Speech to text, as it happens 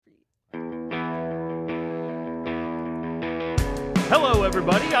Hello,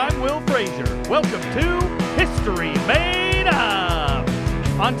 everybody. I'm Will Frazier. Welcome to History Made Up.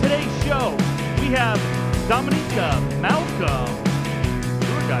 On today's show, we have Dominica Malcolm,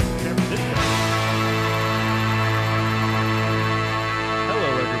 tour guide from San Francisco. Hello,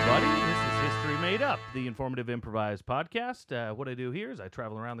 everybody. This is History Made Up, the informative improvised podcast. What I do here is I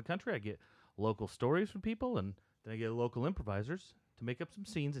travel around the country. I get local stories from people, and then I get local improvisers to make up some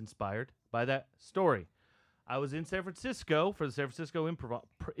scenes inspired by that story. I was in San Francisco for the San Francisco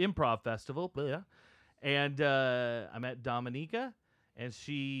Improv Festival, and I met Dominica, and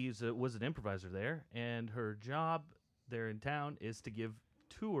she was an improviser there, and her job there in town is to give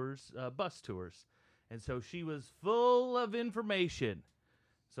tours, bus tours, and so she was full of information.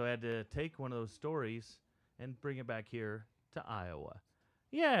 So I had to take one of those stories and bring it back here to Iowa.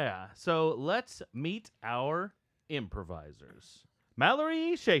 Yeah, so let's meet our improvisers.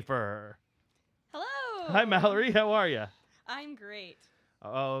 Mallory Schaefer. Hello. Hi, Mallory. How are you? I'm great.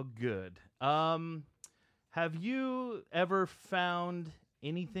 Oh, good. Have you ever found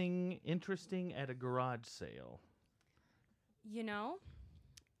anything interesting at a garage sale? You know,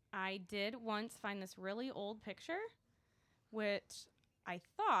 I did once find this really old picture, which I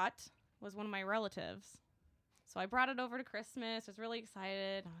thought was one of my relatives. So I brought it over to Christmas. I was really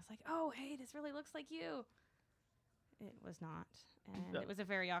excited. I was like, oh, hey, this really looks like you. It was not. And it was a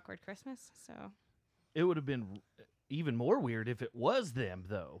very awkward Christmas, so. It would have been even more weird if it was them,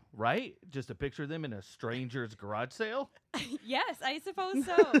 though, right? Just a picture of them in a stranger's garage sale? Yes, I suppose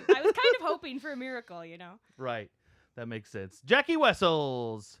so. I was kind of hoping for a miracle, you know. Right. That makes sense. Jackie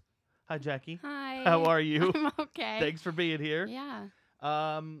Wessels. Hi, Jackie. Hi. How are you? I'm okay. Thanks for being here. Yeah.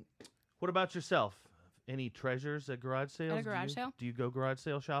 What about yourself? Any treasures at garage sales? At a garage sale? Do you go garage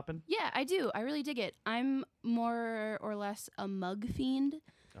sale shopping? Yeah, I do. I really dig it. I'm more or less a mug fiend.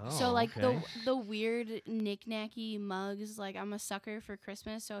 Oh, So like okay. the weird knick-knacky mugs, like I'm a sucker for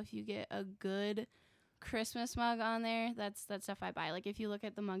Christmas. So if you get a good Christmas mug on there, that's stuff I buy. Like if you look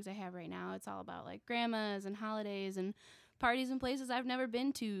at the mugs I have right now, it's all about like grandmas and holidays and parties and places I've never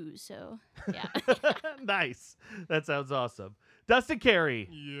been to. So yeah. Nice. That sounds awesome. Dustin Carey.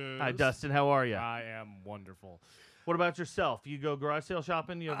 Yes. Hi, Dustin. How are you? I am wonderful. What about yourself? You go garage sale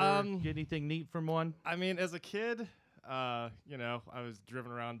shopping? You ever get anything neat from one? I mean, as a kid, I was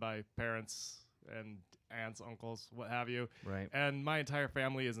driven around by parents and aunts, uncles, what have you. Right. And my entire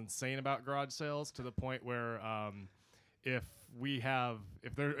family is insane about garage sales to the point where if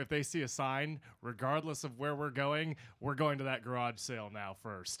they see a sign, regardless of where we're going to that garage sale now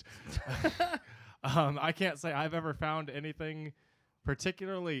first. I can't say I've ever found anything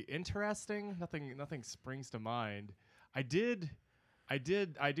particularly interesting. Nothing springs to mind. I do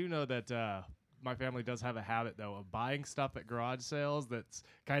know that my family does have a habit though of buying stuff at garage sales that's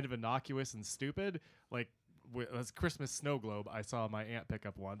kind of innocuous and stupid. Like this Christmas snow globe I saw my aunt pick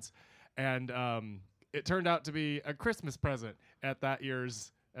up once, and it turned out to be a Christmas present at that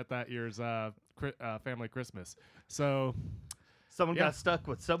year's family Christmas. So. Someone got stuck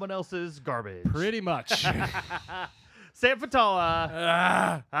with someone else's garbage. Pretty much. Sam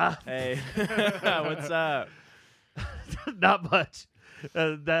Fatala. Hey, what's up? Not much.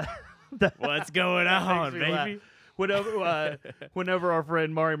 What's going on, makes me laugh. baby? Whenever our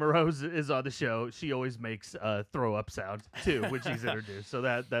friend Mari Morose is on the show, she always makes throw up sound too when she's introduced. So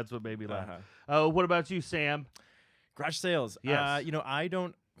that's what made me laugh. What about you, Sam? Garage sales. Yes. I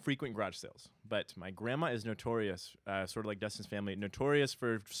don't frequent garage sales, but my grandma is notorious, sort of like Dustin's family, notorious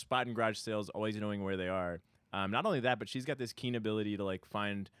for spotting garage sales, always knowing where they are. Not only that, but she's got this keen ability to like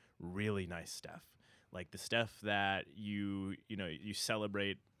find really nice stuff, like the stuff that you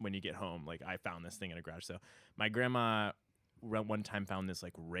celebrate when you get home. Like I found this thing at a garage sale. My grandma one time found this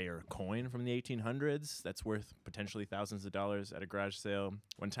like rare coin from the 1800s that's worth potentially thousands of dollars at a garage sale.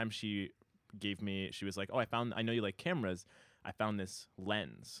 One time she was like, "Oh, I know you like cameras. I found this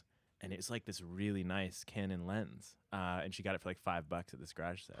lens, and it's like this really nice Canon lens, and she got it for like $5 at this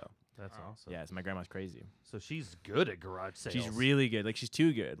garage sale." That's awesome. Yeah, so my grandma's crazy. So she's good at garage sales. She's really good. Like she's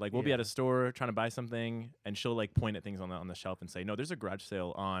too good. Like we'll be at a store trying to buy something, and she'll like point at things on the shelf and say, "No, there's a garage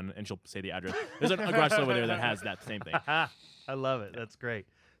sale on," and she'll say the address. There's a garage sale over there that has that same thing. I love it. That's great.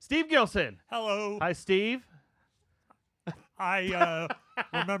 Steve Gilson. Hello. Hi, Steve. I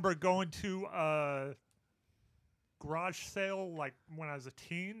remember going to a garage sale like when I was a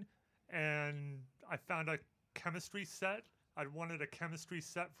teen, and I found a chemistry set. I'd wanted a chemistry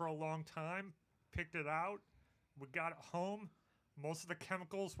set for a long time, picked it out, we got it home. Most of the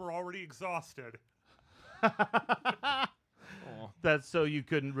chemicals were already exhausted. That's so you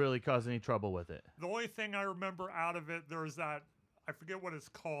couldn't really cause any trouble with it. The only thing I remember out of it, there was that I forget what it's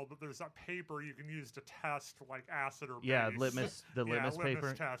called, but there's that paper you can use to test like acid or Yeah, base. litmus litmus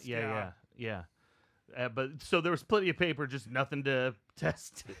paper. test, Yeah. But so there was plenty of paper, just nothing to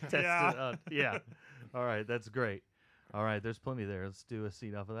test it Yeah. on. Yeah. All right, that's great. All right, there's plenty there. Let's do a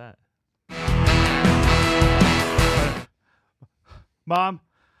scene off of that. Mom,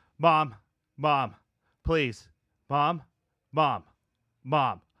 please, Mom.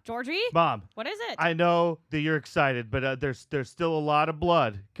 Georgie, Mom, what is it? I know that you're excited, but there's still a lot of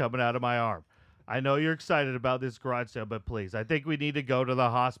blood coming out of my arm. I know you're excited about this garage sale, but please, I think we need to go to the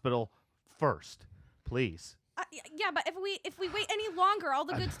hospital first. Please. Yeah, but if we wait any longer, all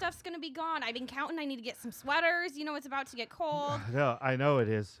the good stuff's gonna be gone. I've been counting. I need to get some sweaters. You know, it's about to get cold. No, I know it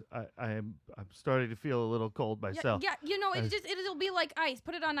is. I'm starting to feel a little cold myself. Yeah, you know, it'll be like ice.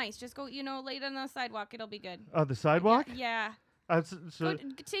 Put it on ice. Just go, lay it on the sidewalk. It'll be good. On the sidewalk? Yeah. So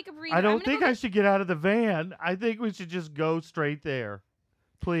Take a breather. I I'm don't gonna think go I get- should get out of the van. I think we should just go straight there.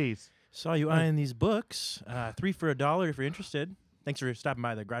 Please. Saw you eyeing these books. 3 for $1 if you're interested. Thanks for stopping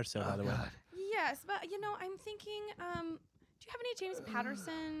by the garage sale, by the way. Yes, but I'm thinking. Do you have any James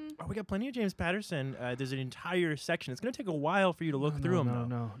Patterson? Oh, we got plenty of James Patterson. There's an entire section. It's going to take a while for you to look through them, though.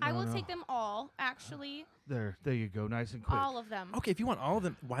 No, I will take them all. Actually, There you go. Nice and quick. all of them. Okay, if you want all of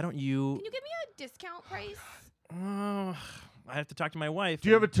them, why don't you... Can you give me a discount price? Oh, I have to talk to my wife. Do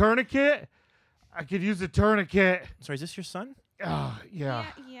you have a tourniquet? I could use a tourniquet. Sorry, is this your son? Oh, yeah.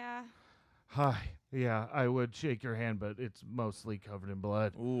 Yeah. Hi. Yeah, I would shake your hand, but it's mostly covered in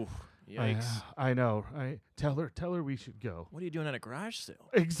blood. Ooh, yikes. I know. Tell her we should go. What are you doing at a garage sale?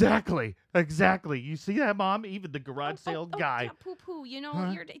 Exactly. You see that, Mom? Even the garage sale guy. Yeah, poo.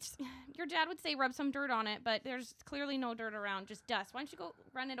 Huh? Your dad would say rub some dirt on it, but there's clearly no dirt around, just dust. Why don't you go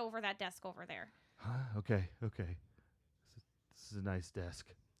run it over that desk over there? Okay. This is a nice desk.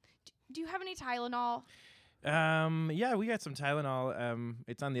 Do you have any Tylenol? Yeah, we got some Tylenol.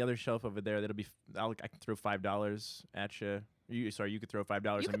 It's on the other shelf over there. That'll be. I can throw $5 at you. You could throw $5 You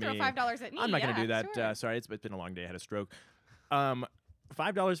at could me. throw $5 at me. I'm not gonna do that. Sure. Sorry, it's been a long day. I had a stroke. $5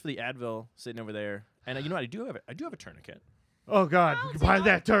 for the Advil sitting over there. And you know what? I do have a tourniquet. Oh God! I'll Buy take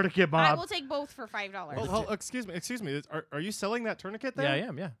that tourniquet, I Mom. will take both for $5. Oh, excuse me. Are you selling that tourniquet there? Yeah, I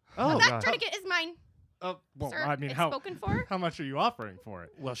am. Yeah. Oh, that God. tourniquet is mine, well, sir. I mean, it's how spoken for. how much are you offering for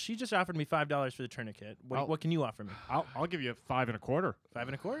it? Well, she just offered me $5 for the tourniquet. I'll- What can you offer me? I'll give you 5 1/4. 5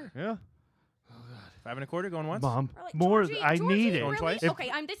 1/4. Yeah. 5 1/4 going once. Mom, We're like, more. Georgie, I Georgie, need it. Going Really? twice?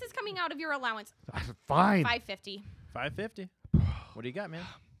 Okay, this is coming out of your allowance. Fine. $5.50. $5.50. What do you got, man?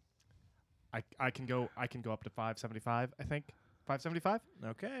 I can go up to 575. I think 575.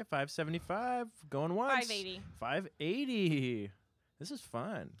 Okay, $5.75 going once. $5.80. $5.80. This is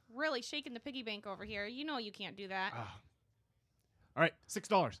fun. Really shaking the piggy bank over here. You know you can't do that. All right,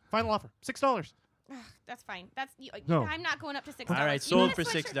 $6. Final offer. $6. That's fine. No. I'm not going up to $6. All right, You sold got for a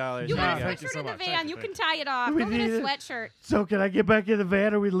sweatshirt- $6. You Yeah, got a thank you sweatshirt so in the much. van. Thank you, You can thank tie it off. We Go get a need it. sweatshirt. So can I get back in the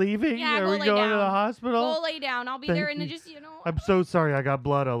van? Are we leaving? Yeah, Are go we lay going to the down. hospital? Go lay down. I'll be Thank there in you. just, I'm so sorry. I got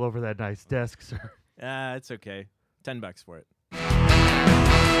blood all over that nice desk, sir. It's okay. $10 for it.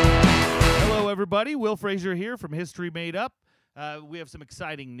 Hello, everybody. Will Frazier here from History Made Up. We have some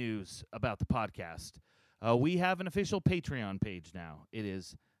exciting news about the podcast. We have an official Patreon page now. It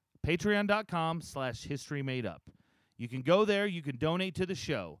is patreon.com/historymadeup. You can go there. You can donate to the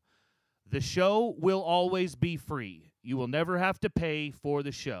show. The show will always be free. You will never have to pay for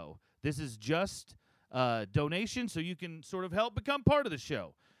the show. This is just donation, so you can sort of help become part of the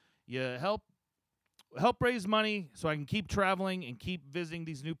show. You help raise money so I can keep traveling and keep visiting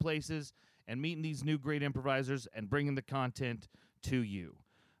these new places and meeting these new great improvisers and bringing the content to you.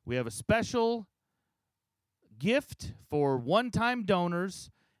 We have a special gift for one-time donors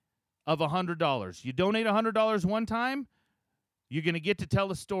of $100. You donate $100 one time, you're going to get to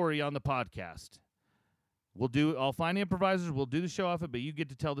tell a story on the podcast. I'll find the improvisers, we'll do the show off it, but you get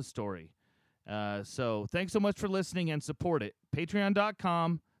to tell the story. So thanks so much for listening and support it.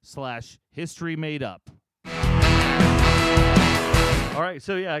 Patreon.com/historymadeup. All right,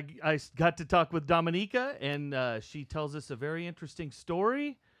 so yeah, I got to talk with Dominica, and she tells us a very interesting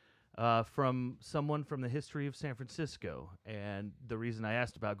story from someone from the history of San Francisco. And the reason I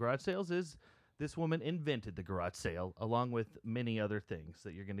asked about garage sales is this woman invented the garage sale, along with many other things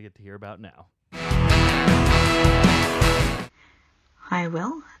that you're going to get to hear about now. Hi,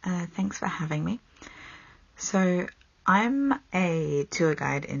 Will. Thanks for having me. So I'm a tour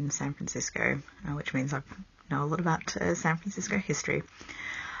guide in San Francisco, which means I know a lot about San Francisco history.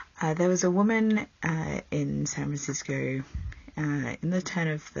 There was a woman in San Francisco in the turn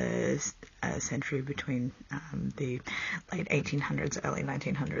of the century between the late 1800s, early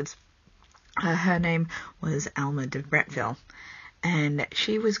 1900s. Her name was Alma de Bretteville, And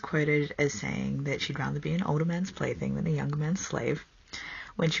she was quoted as saying that she'd rather be an older man's plaything than a younger man's slave.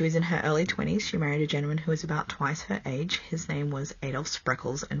 When she was in her early 20s, she married a gentleman who was about twice her age. His name was Adolf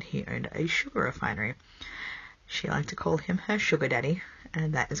Spreckels, and he owned a sugar refinery. She liked to call him her sugar daddy,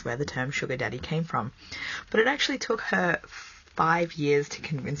 and that is where the term sugar daddy came from. But it actually took her 5 years to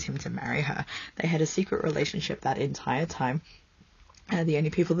convince him to marry her. They had a secret relationship that entire time. The only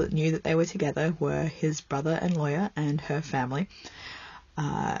people that knew that they were together were his brother and lawyer and her family.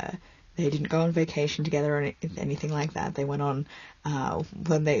 They didn't go on vacation together or anything like that. They went on,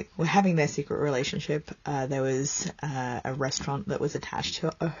 when they were having their secret relationship, there was a restaurant that was attached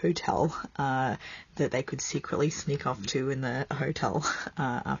to a hotel that they could secretly sneak off to in the hotel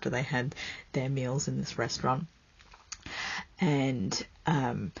after they had their meals in this restaurant. And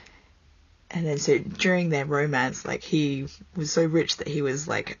then so during their romance, like, he was so rich that he was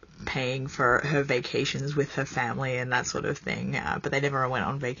like paying for her vacations with her family and that sort of thing. But they never went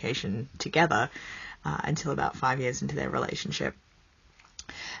on vacation together until about 5 years into their relationship.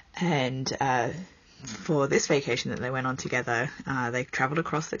 And for this vacation that they went on together, they traveled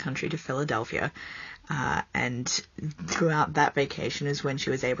across the country to Philadelphia. And throughout that vacation is when she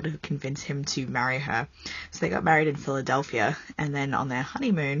was able to convince him to marry her. So they got married in Philadelphia, and then on their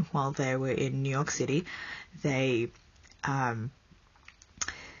honeymoon, while they were in New York City, they were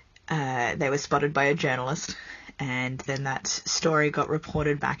spotted by a journalist, and then that story got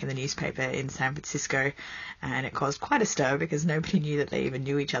reported back in the newspaper in San Francisco, and it caused quite a stir because nobody knew that they even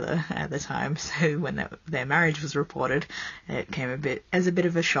knew each other at the time. So when their marriage was reported, it came as a bit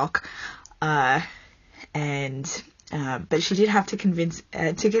of a shock. But she did have to convince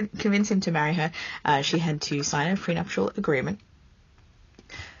him to marry her. She had to sign a prenuptial agreement.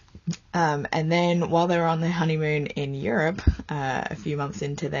 And then while they were on their honeymoon in Europe, a few months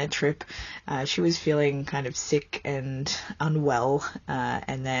into their trip, she was feeling kind of sick and unwell.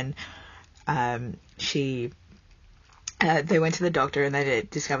 And then they went to the doctor and they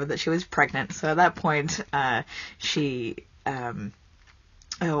discovered that she was pregnant. So at that point,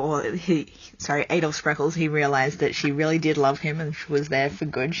 Adolf Spreckels, he realized that she really did love him and was there for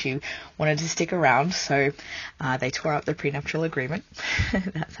good. She wanted to stick around, so they tore up the prenuptial agreement.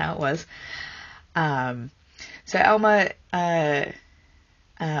 That's how it was. So Alma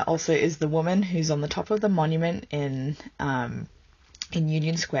also is the woman who's on the top of the monument in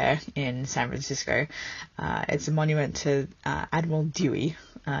Union Square in San Francisco. It's a monument to Admiral Dewey,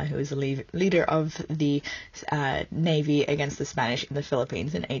 who was the leader of the Navy against the Spanish in the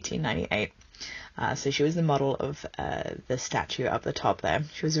Philippines in 1898. So she was the model of the statue up the top there.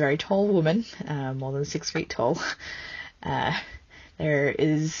 She was a very tall woman, more than 6 feet tall. There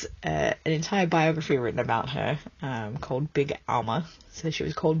is an entire biography written about her called Big Alma. So she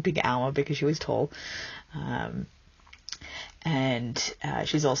was called Big Alma because she was tall. And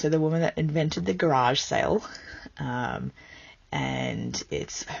she's also the woman that invented the garage sale. And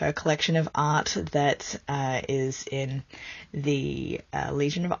it's her collection of art that is in the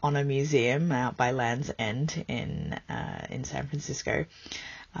Legion of Honor Museum out by Land's End in San Francisco.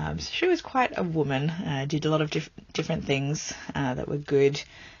 So she was quite a woman, did a lot of different things that were good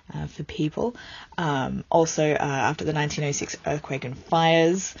for people. Also, after the 1906 earthquake and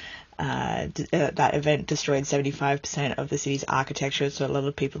fires, that event destroyed 75% of the city's architecture, so a lot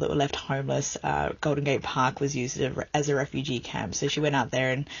of people that were left homeless. Golden Gate Park was used as a refugee camp, so she went out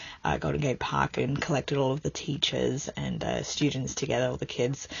there in Golden Gate Park and collected all of the teachers and students together, all the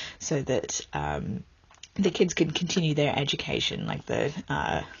kids, so that the kids could continue their education. Like the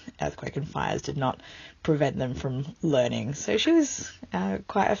earthquake and fires did not prevent them from learning. So she was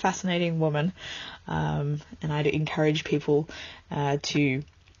quite a fascinating woman, and I'd encourage people to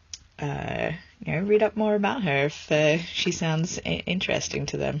read up more about her if she sounds interesting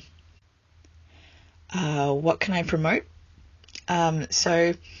to them. What can I promote? I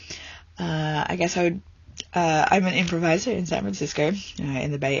guess I would. I'm an improviser in San Francisco,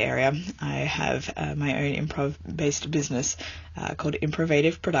 in the Bay Area. I have my own improv-based business called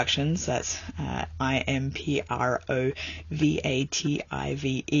Improvative Productions. That's IMPROVATIVE.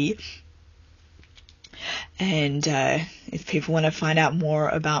 And if people want to find out more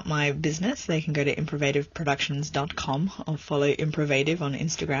about my business, they can go to improvativeproductions.com or follow Improvative on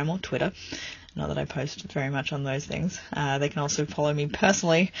Instagram or Twitter. Not that I post very much on those things. They can also follow me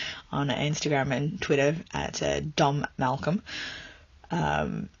personally on Instagram and Twitter at Dom Malcolm.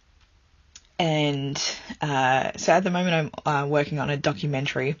 So at the moment I'm working on a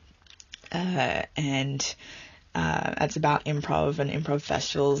documentary, and it's about improv and improv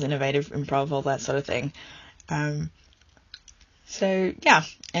festivals, innovative improv, all that sort of thing. And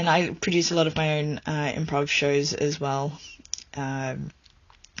I produce a lot of my own improv shows as well.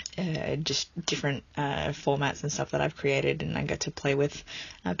 just different formats and stuff that I've created, and I get to play with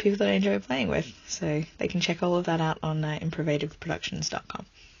people that I enjoy playing with. So they can check all of that out on improvativeproductions.com.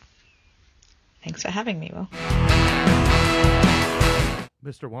 Thanks for having me, Will.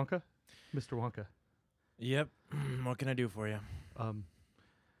 Mr. Wonka? Mr. Wonka. Yep. What can I do for you? I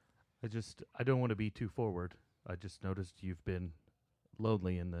don't want to be too forward. I just noticed you've been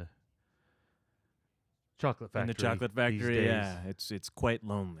lonely in the chocolate factory. In the chocolate factory, these days. yeah. It's quite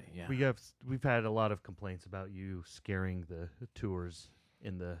lonely, yeah. We've had a lot of complaints about you scaring the tours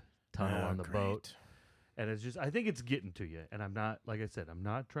in the tunnel on the boat. And it's just, I think it's getting to you. And I'm not, like I said, I'm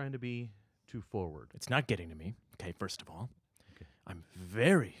not trying to be too forward. It's not getting to me, okay, first of all. Okay. I'm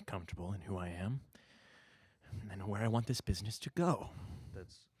very comfortable in who I am and where I want this business to go.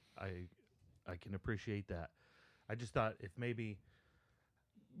 That's, I can appreciate that. I just thought if maybe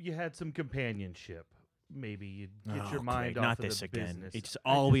you had some companionship, maybe you'd get your mind Craig, off not of this the again. business. It's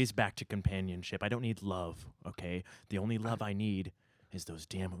I always back to companionship. I don't need love, okay? The only love I need is those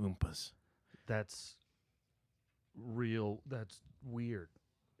damn Oompas. That's real. That's weird.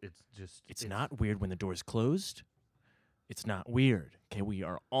 It's just. It's not weird when the door's closed. It's not weird, okay? We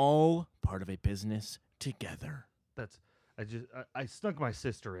are all part of a business together. That's. I snuck my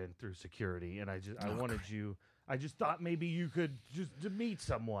sister in through security, and I wanted great. you. I just thought maybe you could just to meet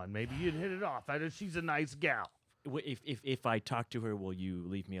someone. Maybe you'd hit it off. I know she's a nice gal. If I talk to her, will you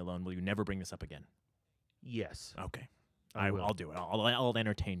leave me alone? Will you never bring this up again? Yes, Okay. I will. I'll do it. I'll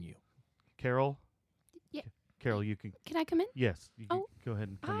entertain you. Carol. Yeah. Carol, you can. Can I come in? Yes. You can Oh, go ahead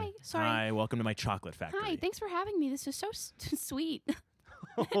and come Hi. in. Sorry. Hi, welcome to my chocolate factory. Hi. Thanks for having me. This is so sweet.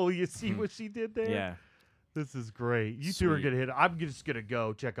 Oh, you see what she did there? Yeah. This is great. You two are Sweet. gonna hit. I'm just gonna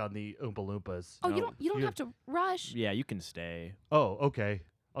go check on the Oompa Loompas. Oh, No, you don't you- have to rush. Yeah, you can stay. Oh, okay.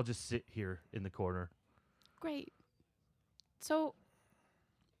 I'll just sit here in the corner. Great. So,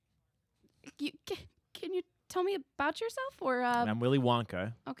 can you tell me about yourself, or I'm Willy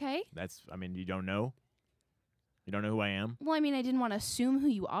Wonka. okay? You don't know? You don't know who I am? Well, I mean, I didn't want to assume who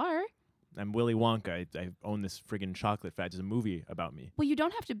you are. I'm Willy Wonka. I own this friggin' chocolate factory. There's a movie about me. Well, you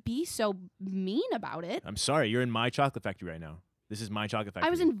don't have to be so mean about it. I'm sorry. You're in my chocolate factory right now. This is my chocolate factory. I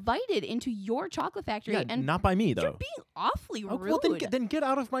was invited into your chocolate factory, Yeah, and not by me, though. you're being awfully Oh, rude. well, then get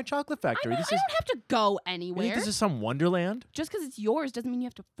out of my chocolate factory. I don't have to go You anywhere. think this is some wonderland? Just because it's yours doesn't mean you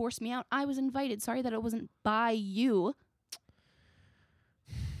have to force me out. I was invited. Sorry that it wasn't by you.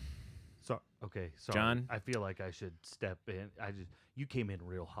 So okay, sorry. John? I feel like I should step in. You came in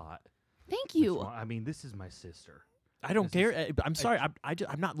real hot. Thank Mr. you. Wong. I mean, this is my sister. I don't This care. I'm sorry.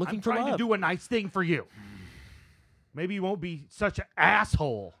 I'm not looking I'm for trying love. to do a nice thing for you. Maybe you won't be such an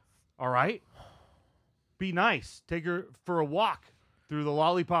asshole. All right. Be nice. Take her for a walk through the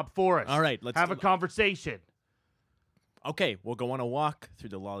Lollipop Forest. All right, let's have a conversation. Okay, we'll go on a walk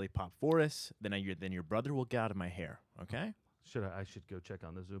through the Lollipop Forest. Then your brother will get out of my hair. Okay? I should go check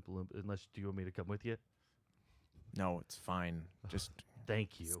on the Oompa Loompa. Unless do you want me to come with you? No, it's fine. Just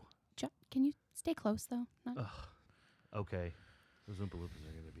Thank you. Can you stay close though? Not- Okay. Those Oompa Loompas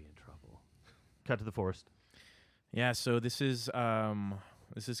are going to be in trouble. Cut to the forest. yeah. So this is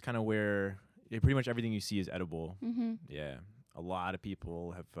kind of where pretty much everything you see is edible. Mm-hmm. Yeah. A lot of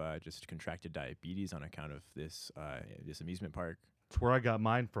people have just contracted diabetes on account of this amusement park. It's where I got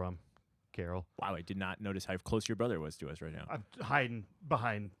mine from, Carol. Wow, I did not notice how close your brother was to us right now. I'm hiding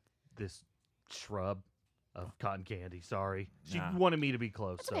behind this shrub of cotton candy. Sorry. She Nah. wanted me to be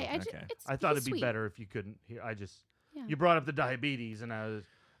close. That's so okay. okay. I thought he's it'd be sweet. better if you couldn't hear. Yeah. You brought up the diabetes, and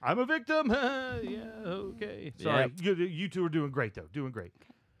I'm a victim. Yeah, okay. Sorry. You two are doing great, though. Doing great.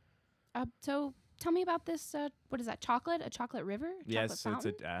 So tell me about this. What is that? Chocolate? A chocolate river? Yes,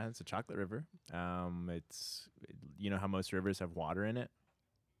 Chocolate it's a chocolate river. It's you know how most rivers have water in it.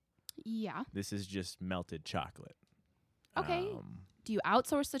 Yeah. This is just melted chocolate. Okay. Do you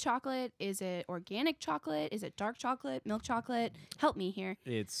outsource the chocolate? Is it organic chocolate? Is it dark chocolate? Milk chocolate? Help me here.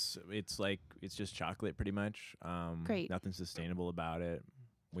 It's just chocolate pretty much. Great. Nothing sustainable about it.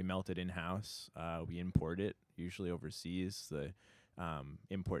 We melt it in house. We import it usually overseas. The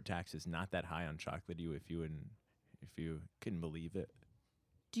import tax is not that high on chocolate. If you couldn't believe it.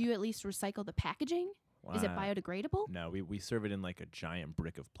 Do you at least recycle the packaging? Is it Uh, biodegradable? No, we serve it in like a giant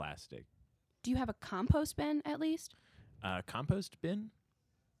brick of plastic. Do you have a compost bin at least? Compost bin.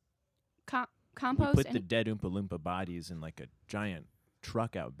 Compost? We put the dead Oompa Loompa bodies in like a giant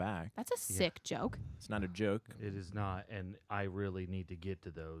truck out back. That's a sick joke. It's not a joke. It is not, and I really need to get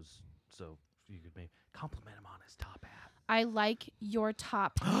to those. So if you could maybe compliment him on his top hat. I like your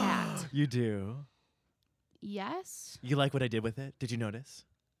top hat. You do. Yes. You like what I did with it? Did you notice?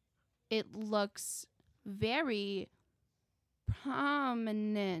 It looks very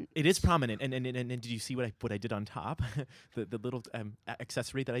prominent. It is prominent, and did you see what I did on top? the little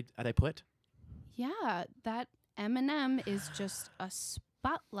accessory that I put. Yeah, that M&M is just a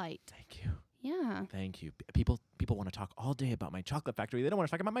spotlight. Thank you. Yeah. Thank you. People want to talk all day about my chocolate factory. They don't want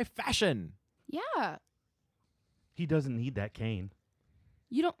to talk about my fashion. Yeah. He doesn't need that cane.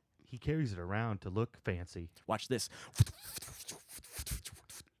 You don't. He carries it around to look fancy. Watch this.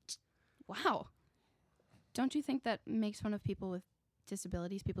 Wow. Don't you think that makes fun of people with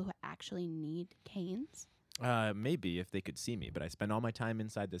disabilities, people who actually need canes? Maybe if they could see me, but I spend all my time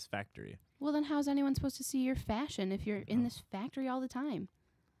inside this factory. Well, then how's anyone supposed to see your fashion if you're in this factory all the time?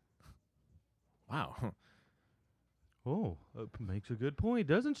 Wow. Oh, makes a good point,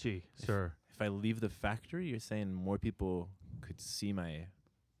 doesn't she, sir? If I leave the factory, you're saying more people could see my...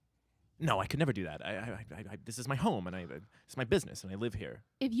 No, I could never do that. This is my home, and it's my business, and I live here.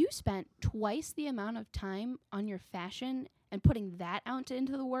 If you spent twice the amount of time on your fashion and putting that out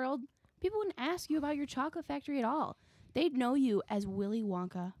into the world, people wouldn't ask you about your chocolate factory at all. They'd know you as Willy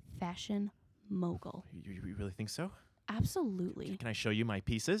Wonka, fashion mogul. You really think so? Absolutely. Can I show you my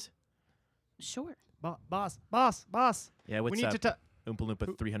pieces? Sure. Boss. Yeah, what's we need up? to Oompa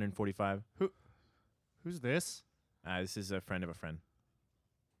Loompa 345. Who's this? This is a friend of a friend.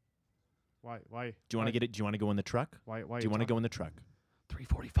 Why? Do you want to get it? Do you want to go in the truck? Why? Do you want to go in the truck?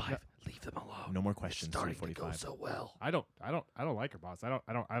 345. Yeah. Leave them alone. No more questions. Starting to go 345. so well. I don't like her, boss. I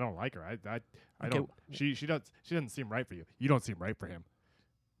don't like her. I Okay, don't. She doesn't seem right for you. You don't seem right for him.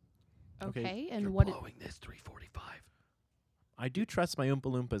 Okay. And You're what? blowing this 345. I do trust my Oompa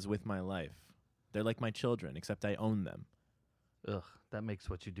Loompas with my life. They're like my children, except I own them. Ugh, that makes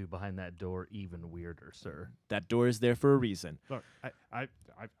what you do behind that door even weirder, sir. That door is there for a reason. Look, I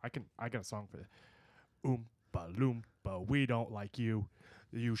got a song for that. Oompa Loompa, we don't like you.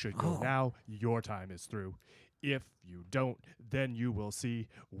 You should go now. Your time is through. If you don't, then you will see.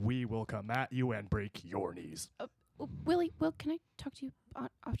 We will come at you and break your knees. Willie, Will, can I talk to you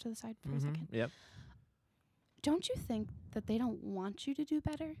off to the side for a second? Yep. Don't you think that they don't want you to do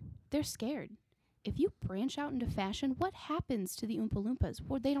better? They're scared. If you branch out into fashion, what happens to the Oompa Loompas?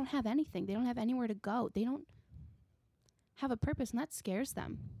 Well, they don't have anything. They don't have anywhere to go. They don't have a purpose, and that scares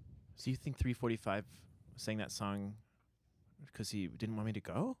them. So you think 345 sang that song because he didn't want me to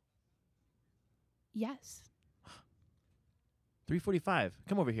go? Yes. 345,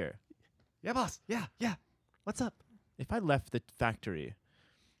 come over here. Yeah, boss. Yeah. What's up? If I left the factory,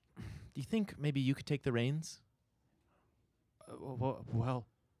 do you think maybe you could take the reins? Well,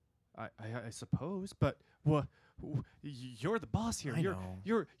 I suppose, but you're the boss here. I know.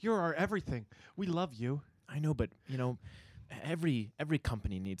 You're our everything. We love you. I know, but every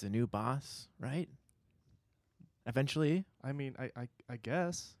company needs a new boss, right? Eventually. I mean, I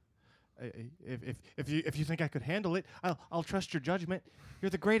guess. If you think I could handle it, I'll trust your judgment. You're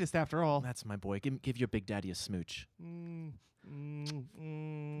the greatest after all. That's my boy. Give your big daddy a smooch.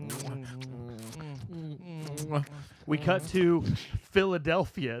 We cut to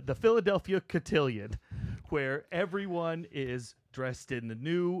Philadelphia, the Philadelphia Cotillion, where everyone is dressed in the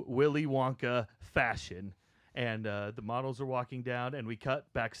new Willy Wonka fashion. And the models are walking down, and we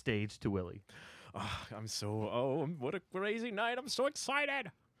cut backstage to Willy. What a crazy night. I'm so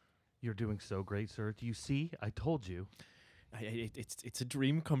excited. You're doing so great, sir. Do you see? I told you. It's a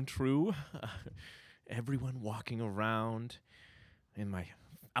dream come true. Everyone walking around in my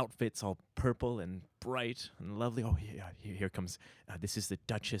outfits all purple and bright and lovely. Oh, yeah, here comes, this is the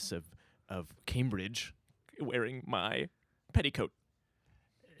Duchess of Cambridge wearing my petticoat.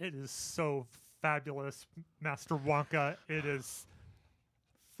 It is so fabulous, Master Wonka. It is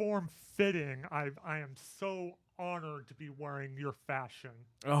form-fitting. I am so honored to be wearing your fashion.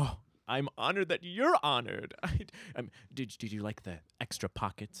 Oh, I'm honored that you're honored. Did you like the extra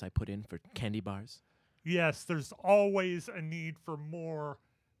pockets I put in for candy bars? Yes, there's always a need for more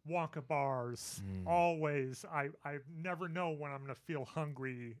Wonka bars. Always. I never know when I'm going to feel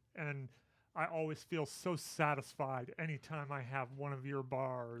hungry, and I always feel so satisfied anytime I have one of your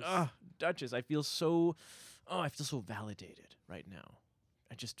bars. Duchess, I feel so validated right now.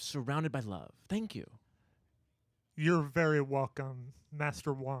 I'm just surrounded by love. Thank you. You're very welcome,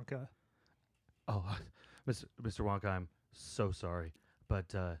 Master Wonka. Oh, Mr. Wonka, I'm so sorry.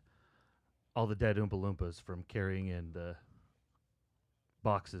 But all the dead Oompa Loompas from carrying in the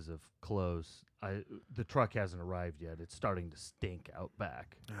boxes of clothes, the truck hasn't arrived yet. It's starting to stink out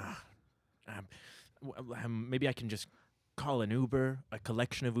back. Maybe I can just call an Uber, a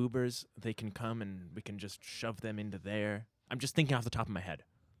collection of Ubers. They can come and we can just shove them into there. I'm just thinking off the top of my head.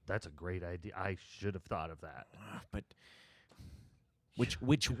 That's a great idea. I should have thought of that. But which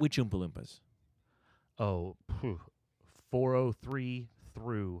Oompa Loompas? Oh, 403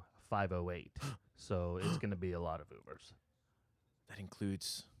 through 508. So it's going to be a lot of Ubers. That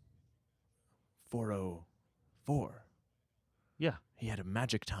includes 404. Yeah. He had a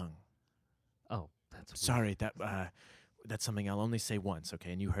magic tongue. Oh, that's weird. Sorry, that's something I'll only say once,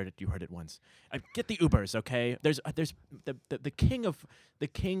 okay? And you heard it once. Get the Ubers, okay? There's the king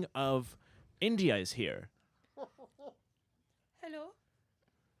of India is here. Hello?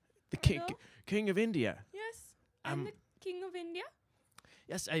 The Hello? king of India. Yes, I'm the King of India.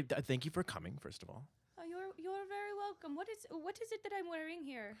 Yes, I thank you for coming, first of all. Oh, you're very welcome. What is it that I'm wearing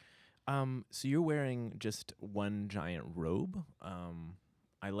here? So you're wearing just one giant robe.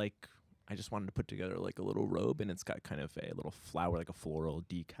 I just wanted to put together like a little robe, and it's got kind of a little flower, like a floral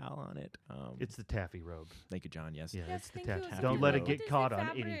decal on it. It's the taffy robe. Thank you, John. Yes. Yeah, Yes, it's the thank you. taffy. So Don't you let know, it what get is the caught on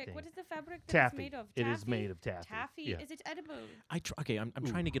fabric? anything. What is the fabric that Taffy. it's made of? It is made of taffy. Taffy? Yeah. Is it edible? Okay, I'm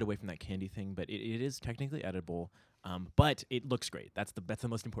trying to get away from that candy thing, but it is technically edible. But it looks great. That's the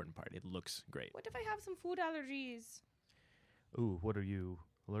most important part. It looks great. What if I have some food allergies? Ooh, what are you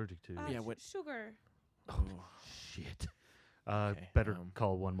allergic to? Yeah, what- Sugar. Oh. Shit. Okay, Better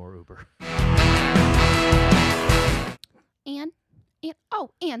call one more Uber.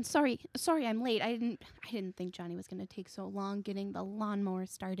 And sorry, I'm late. I didn't think Johnny was gonna take so long getting the lawnmower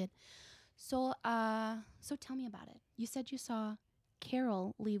started. So tell me about it. You said you saw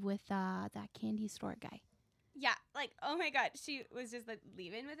Carol leave with that candy store guy. Yeah, like, oh my God, she was just like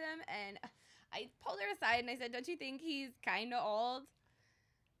leaving with him, and I pulled her aside and I said, "Don't you think he's kind of old?"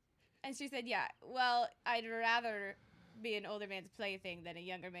 And she said, "Yeah, well, I'd rather be an older man's plaything than a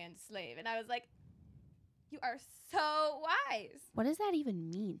younger man's slave." And I was like, "You are so wise." What does that even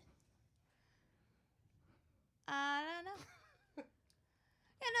mean? I don't know.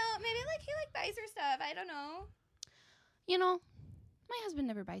 Maybe like he like buys her stuff. I don't know. You know, my husband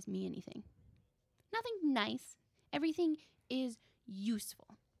never buys me anything. Nothing nice. Everything is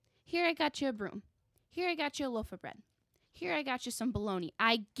useful. Here I got you a broom. Here I got you a loaf of bread. Here I got you some bologna.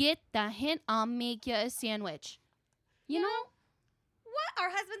 I get the hint. I'll make you a sandwich. You know? What our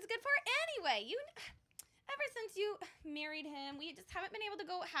husband's good for anyway. Ever since you married him, we just haven't been able to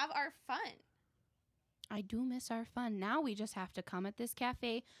go have our fun. I do miss our fun. Now we just have to come at this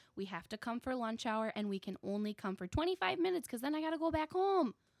cafe. We have to come for lunch hour, and we can only come for 25 minutes because then I got to go back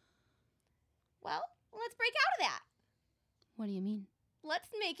home. Well, let's break out of that. What do you mean? Let's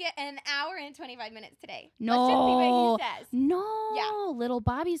make it an hour and 25 minutes today. No. Let's just see what he says. No. Yeah. Little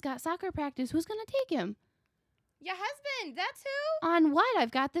Bobby's got soccer practice. Who's going to take him? Your husband, that's who? On what?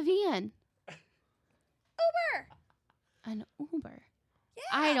 I've got the van. Uber. An Uber. Yeah.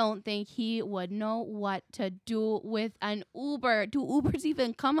 I don't think he would know what to do with an Uber. Do Ubers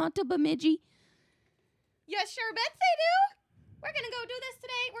even come out to Bemidji? You sure bet they do. We're going to go do this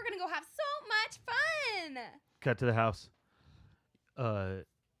today. We're going to go have so much fun. Cut to the house.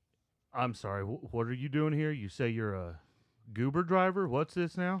 I'm sorry. What are you doing here? You say you're a goober driver? What's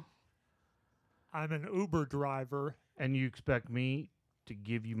this now? I'm an Uber driver. And you expect me to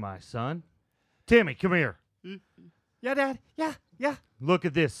give you my son? Timmy, come here. Yeah, Dad. Yeah. Look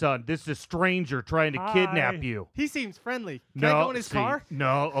at this, son. This is a stranger trying to kidnap Hi. you. He seems friendly. Can I go in his car?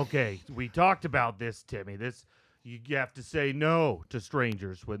 No, okay. We talked about this, Timmy. You have to say no to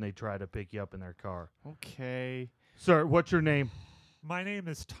strangers when they try to pick you up in their car. Okay. Sir, what's your name? My name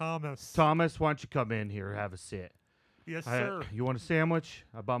is Thomas. Thomas, why don't you come in here, have a sit? Yes, sir. You want a sandwich?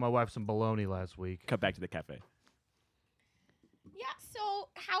 I bought my wife some bologna last week. Cut back to the cafe. Yeah, so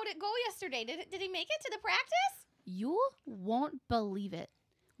how'd it go yesterday? Did he make it to the practice? You won't believe it.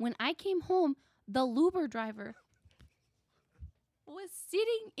 When I came home, the Uber driver was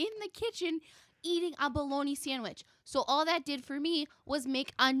sitting in the kitchen eating a bologna sandwich. So all that did for me was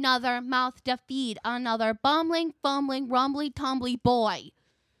make another mouth to feed, another bumbling, fumbling, rumbly, tumbly boy.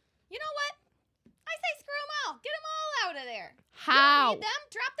 You know what? I say screw them all. Get them all out of there. How? You don't need them.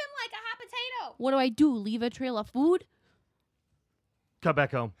 Drop them like a hot potato. What do I do? Leave a trail of food? Come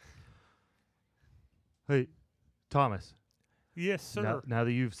back home. Hey, Thomas. Yes, sir. Now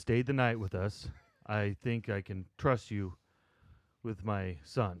that you've stayed the night with us, I think I can trust you with my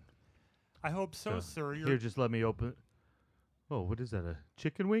son. I hope so, sir. Here, just let me open. Oh, what is that? A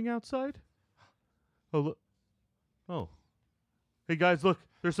chicken wing outside? Oh, look. Oh. Hey guys, look.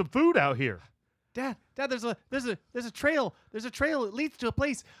 There's some food out here. Dad, there's a trail. There's a trail. It leads to a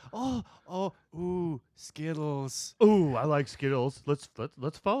place. Ooh, Skittles. Ooh, I like Skittles. Let's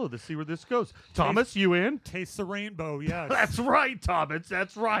follow this. See where this goes. Thomas, you in? Taste the rainbow, yes. That's right, Thomas.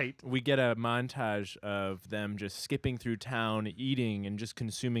 That's right. We get a montage of them just skipping through town, eating and just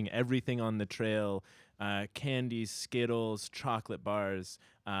consuming everything on the trail, candies, Skittles, chocolate bars,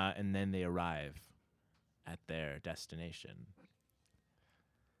 and then they arrive at their destination.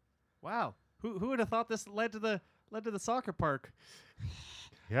 Wow. Who would have thought this led to the soccer park?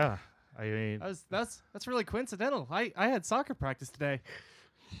 Yeah. I mean, That's really coincidental. I had soccer practice today.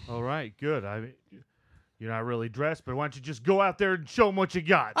 all right, good. I mean, you're not really dressed, but why don't you just go out there and show them what you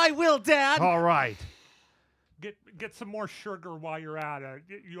got? I will, Dad. All right. Get some more sugar while you're at it.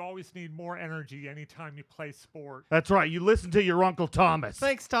 You always need more energy anytime you play sport. That's right. You listen to your Uncle Thomas.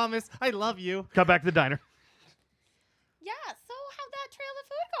 Thanks, Thomas. I love you. Come back to the diner. Yeah, so how'd that trail of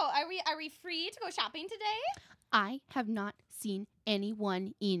food go? Are we free to go shopping today? I have not seen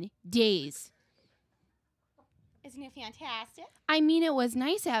anyone in days. Isn't it fantastic? I mean, it was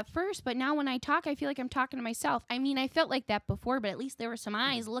nice at first, but now when I talk, I feel like I'm talking to myself. I mean, I felt like that before, but at least there were some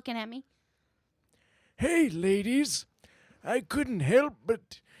eyes looking at me. Hey, ladies, I couldn't help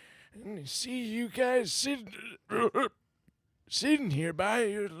but see you guys sitting here by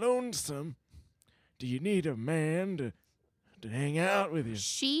your lonesome. Do you need a man to hang out with you?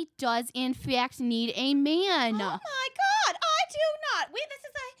 She does, in fact, need a man. Oh my God, I do not. This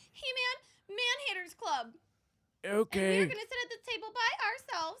is a He-Man Man-Haters Club. And Okay. we're gonna sit at the table by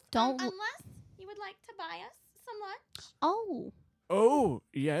ourselves. Don't- unless you would like to buy us some lunch. Oh. Oh,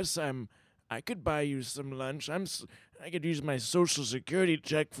 yes, I could buy you some lunch. I could use my social security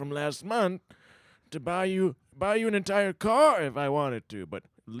check from last month to buy you an entire car if I wanted to. But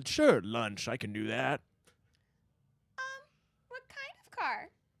sure, lunch, I can do that. What kind of car?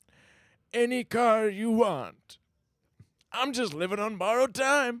 Any car you want. I'm just living on borrowed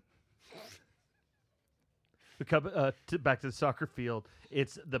time. We come back to the soccer field.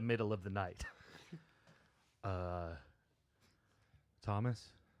 It's the middle of the night. Thomas,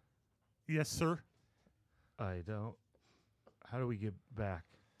 Yes, sir. I don't. How do we get back,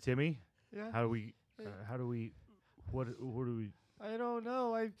 Timmy? Yeah. How do we? What do we? I don't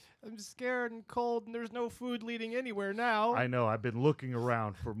know. I'm scared and cold, and there's no food leading anywhere now. I know. I've been looking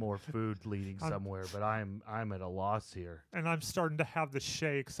around for more food leading I'm- somewhere, but I'm at a loss here. And I'm starting to have the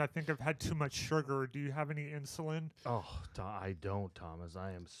shakes. I think I've had too much sugar. Do you have any insulin? Oh, I don't, Thomas.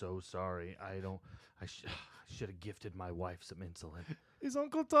 I am so sorry. I don't. I should have gifted my wife some insulin. Is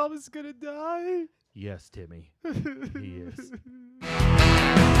Uncle Thomas gonna die? Yes, Timmy. He is.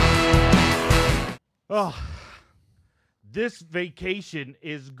 Oh, this vacation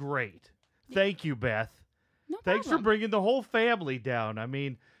is great. Thank you, Beth. No Thanks for problem. bringing the whole family down. I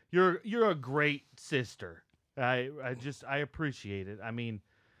mean, you're a great sister. I appreciate it. I mean,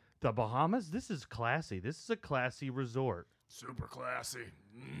 the Bahamas. This is classy. This is a classy resort, Super classy.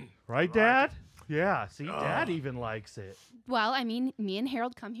 right, Dad? Yeah. See, Dad even likes it. Well, I mean, me and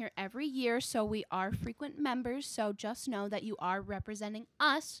Harold come here every year, so we are frequent members. So just know that you are representing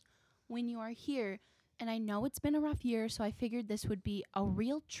us when you are here. And I know it's been a rough year, so I figured this would be a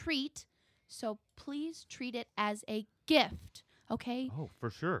real treat. So please treat it as a gift, okay? Oh,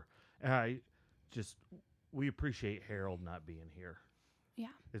 for sure. We appreciate Harold not being here. Yeah.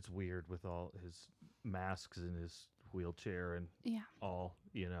 It's weird with all his masks and his wheelchair and Yeah. all,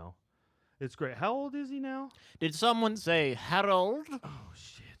 It's great. How old is he now? Did someone say Harold? Oh,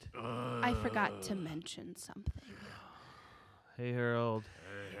 shit. I forgot to mention something. Hey, Harold.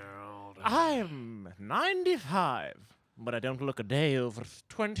 I'm 95, but I don't look a day over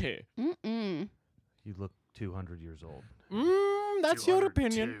 20. Mm-mm. You look 200 years old. That's your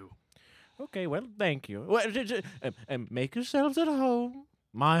opinion. Okay, well, thank you. Well, make yourselves at home.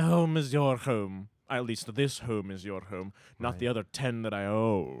 My home is your home. At least this home is your home, not the Right. other 10 that I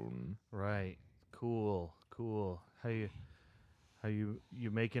own. Right. Cool. How you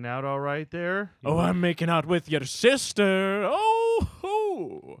making out all right there? Oh, I'm making out with your sister.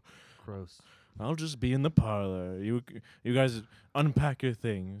 Oh. Gross. I'll just be in the parlor. You guys unpack your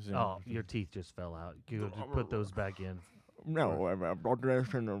things. and- Oh, your teeth just fell out. You just put those back in. No, I'm not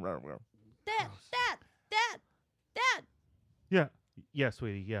dressing. Dad. Yeah. Yeah,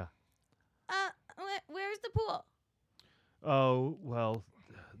 sweetie. Yeah. Where's the pool? Oh, well,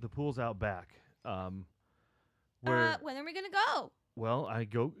 the pool's out back. Where? When are we gonna go? Well, I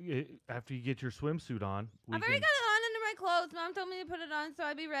go after you get your swimsuit on. I've already got it on under my clothes. Mom told me to put it on so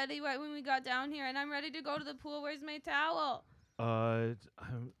I'd be ready right when we got down here, and I'm ready to go to the pool. Where's my towel? I'm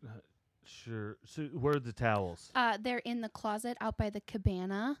not sure. So, where are the towels? They're in the closet out by the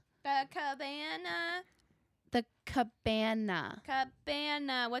cabana. The cabana. The cabana.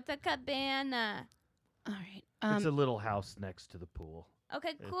 Cabana. What's a cabana? All right. It's a little house next to the pool. Okay,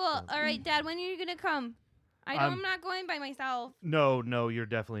 It's, cool. uh, All right, Dad. When are you gonna come? I'm not going by myself. No, you're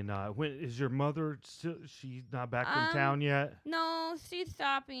definitely not. When is your mother still? She's not back from town yet. No, she's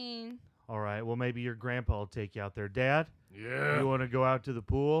stopping. All right. Well, maybe your grandpa will take you out there. Dad, Yeah. you want to go out to the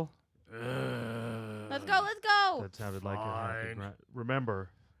pool? Let's go. Let's go. That sounded like a happy Fine. Remember,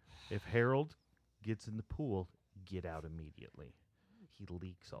 if Harold gets in the pool, get out immediately. He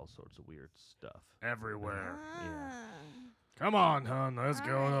leaks all sorts of weird stuff. Everywhere. Yeah. Come on, hon. Let's go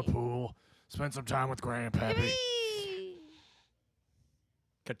in Alright. the pool. Spend some time with Grandpappy. Yippee!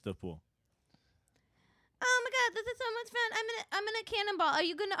 Cut to the pool. Oh my god, this is so much fun. I'm in a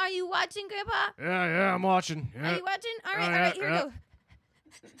cannonball. Are you watching, Grandpa? Yeah, I'm watching. Are Yeah. you watching? All Oh, right, yeah, here we yeah. go.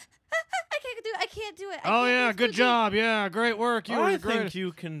 I can't do it. Oh, I can't yeah, do good this job. Yeah, great work. You I were great. think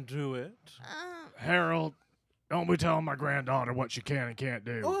you can do it. Harold, don't be telling my granddaughter what she can and can't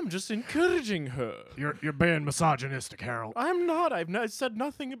do. Oh, I'm just encouraging her. You're being misogynistic, Harold. I'm not. I've said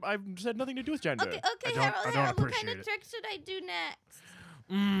nothing. I've said nothing to do with gender. Okay, I don't- Harold, I don't Harold, what appreciate kind of it. trick should I do next?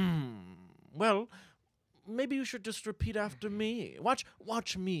 Well, maybe you should just repeat after me.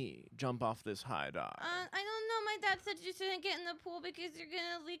 Watch me jump off this high dive. I don't know. My dad said you shouldn't get in the pool because you're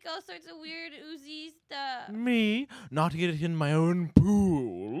gonna leak all sorts of weird oozy stuff. Me not get in my own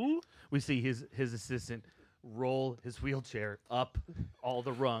pool. We see his assistant roll his wheelchair up all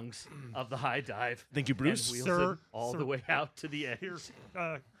the rungs of the high dive. Thank you, And Bruce. wheels Sir, it all sir. the way out to the edge.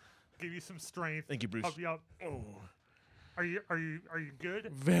 Here, give you some strength. Thank you, Bruce. Help you out. Oh. Are you good?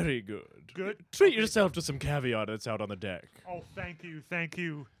 Very good. Good. Treat Okay. yourself to some caviar that's out on the deck. Oh, thank you.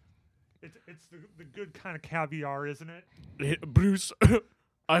 It's the good kind of caviar, isn't it? Bruce,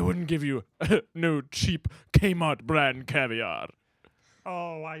 I wouldn't give you no cheap Kmart brand caviar.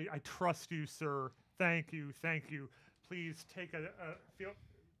 Oh, I trust you, sir. Thank you. Please take a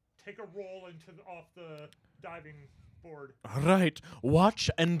roll off the diving board. Right. Watch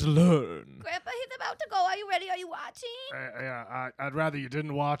and learn. Grandpa, he's about to go. Are you ready? Are you watching? Yeah, I'd rather you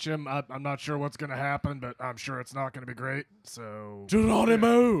didn't watch him. I'm not sure what's going to happen, but I'm sure it's not going to be great. So.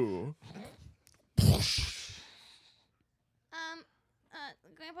 Geronimo.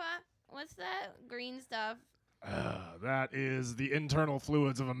 Grandpa, what's that green stuff? That is the internal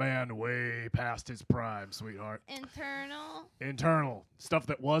fluids of a man way past his prime, sweetheart. Internal, Internal. Stuff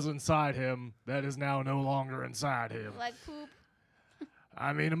that was inside him that is now no longer inside him. like poop.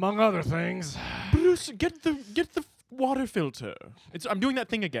 I mean, among other things. Bruce, get the water filter. I'm doing that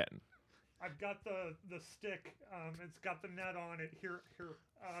thing again. I've got the stick. It's got the net on it. Here.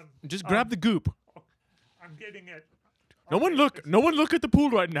 Just grab the goop. I'm getting it. No one look at the pool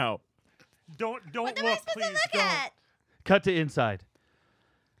right now. Don't What am I look, supposed please. to look don't. at? Cut to inside.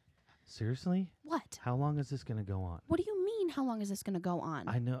 Seriously? What? How long is this going to go on? What do you mean? How long is this going to go on?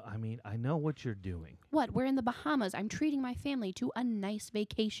 I know what you're doing. What? We're in the Bahamas. I'm treating my family to a nice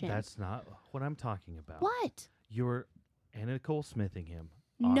vacation. That's not what I'm talking about. what? You're Anna Nicole Smithing him,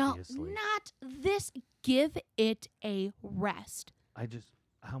 No, obviously. not this. Give it a rest.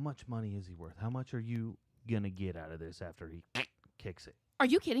 How much money is he worth? How much are you going to get out of this after he kicks it? Are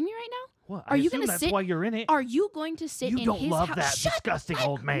you kidding me right now? What? Are you assume gonna that's sit- why you're in it. Are you going to sit You in don't his love house? that Shut disgusting let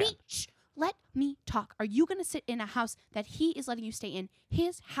old man. Me, let me talk. Are you going to sit in a house that he is letting you stay in,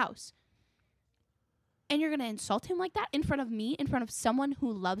 his house, and you're going to insult him like that in front of me, in front of someone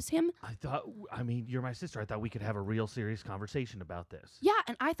who loves him? You're my sister. I thought we could have a real serious conversation about this. Yeah,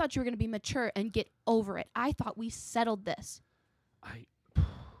 and I thought you were going to be mature and get over it. I thought we settled this.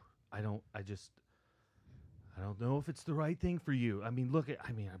 I don't know if it's the right thing for you. I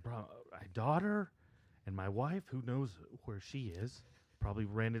brought my daughter and my wife, who knows where she is, probably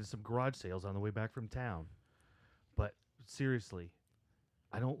ran into some garage sales on the way back from town. But seriously,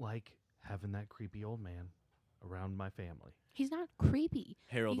 I don't like having that creepy old man around my family. He's not creepy.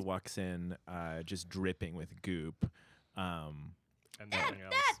 Harold He's- walks in, just dripping with goop. And Dad, nothing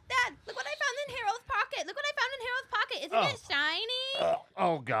else. Dad, look what I found in Harold's pocket. Look what I found in Harold's pocket. Isn't it shiny?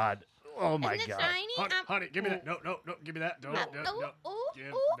 Oh God! Oh my Isn't it God! shiny? Honey, give me that. No, give me that. Don't. Give,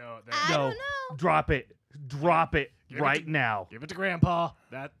 no, that. I No, don't know. drop it Give it right to- now, Give it to Grandpa.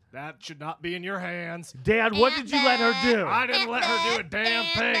 That should not be in your hands. Dad. What did you let her do? I didn't let her do a damn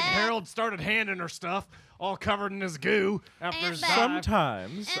thing. Harold started handing her stuff, all covered in his goo. After his dive.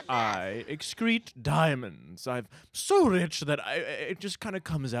 Sometimes I excrete diamonds. I'm so rich that it just kind of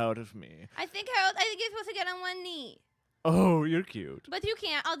comes out of me. I think you're supposed to get on one knee. Oh, you're cute. But you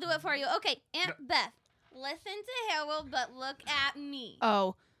can't. I'll do it for you. Okay, Aunt Beth, listen to Harold, but look at me.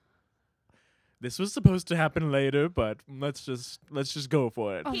 Oh, This was supposed to happen later, but let's just go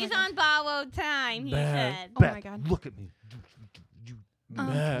for it. Oh. He's my God. on borrowed time, he Beth. said. Oh Beth, my God. look at me.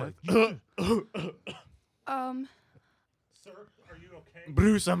 Beth. Sir, are you okay?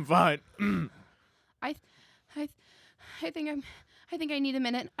 Bruce, I'm fine. I think I need a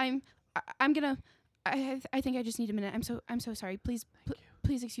minute. I think I just need a minute. I'm so sorry. Please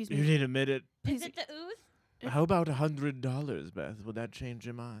excuse You me. need a minute. Is Please. it the ooze? How about $100, Beth? Would that change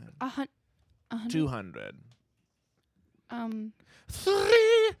your mind? 100. 200.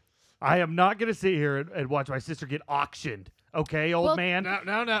 3. I am not going to sit here and watch my sister get auctioned. Okay, old Well, man.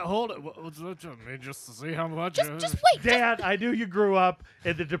 Now, hold it. What's just to see how much. Just wait. Dad, I knew you grew up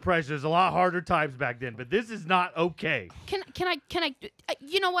in the Depression. There's a lot harder times back then, but this is not okay. Can I?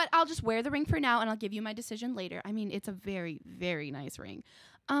 You know what? I'll just wear the ring for now, and I'll give you my decision later. I mean, it's a very, very nice ring.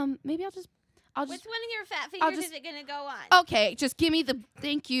 Maybe I'll just. Which one of your fat fingers just- is it gonna go on? Okay, just give me the.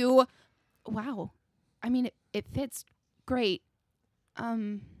 Thank you. Wow. I mean, it fits great.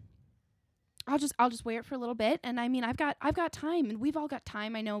 I'll just wear it for a little bit, and I mean, I've got time, and we've all got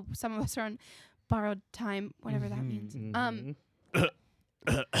time. I know some of us are on borrowed time, whatever that means.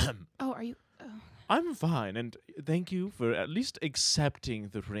 Oh, are you? Oh. I'm fine, and thank you for at least accepting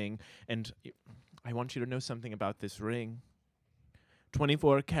the ring. And I want you to know something about this ring.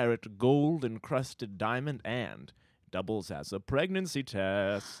 24-karat gold encrusted diamond and doubles as a pregnancy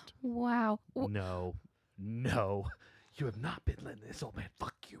test. Wow. No. You have not been letting this old man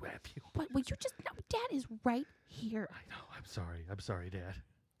fuck you, have you? What? Will you just? No, Dad is right here. I know. I'm sorry, Dad.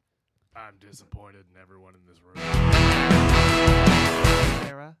 I'm disappointed in everyone in this room.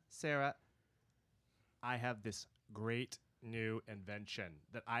 Sarah, I have this great new invention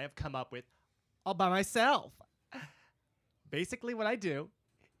that I have come up with all by myself. Basically, what I do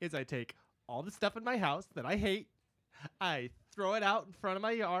is I take all the stuff in my house that I hate, I throw it out in front of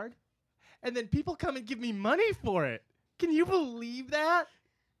my yard, and then people come and give me money for it. Can you believe that?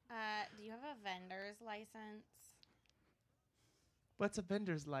 Do you have a vendor's license? What's a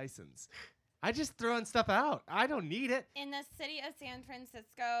vendor's license? I just throwing stuff out. I don't need it. In the city of San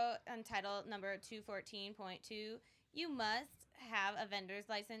Francisco, on title number 214.2, you must have a vendor's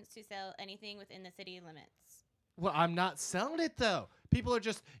license to sell anything within the city limits. Well, I'm not selling it, though. People are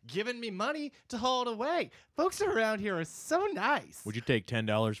just giving me money to haul it away. Folks around here are so nice. Would you take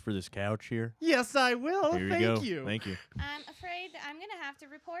 $10 for this couch here? Yes, I will. Here you Thank go. you. Thank you. I'm afraid that I'm going to have to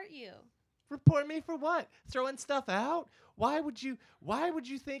report you. Report me for what? Throwing stuff out? Why would you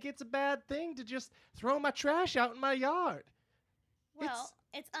think it's a bad thing to just throw my trash out in my yard? Well,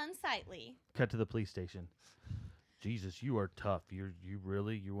 it's unsightly. Cut to the police station. Jesus, you are tough. You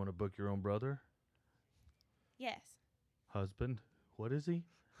want to book your own brother? Yes. Husband? What is he?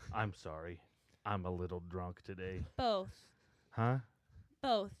 I'm sorry. I'm a little drunk today. Both. Huh?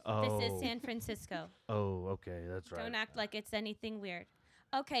 Both. This is Oh. San Francisco. Oh, okay. That's right. Don't act like it's anything weird.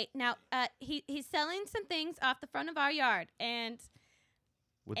 Okay, now he's selling some things off the front of our yard, and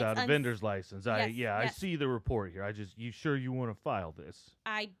Without it's a vendor's license. I yes. see the report here. you sure you want to file this?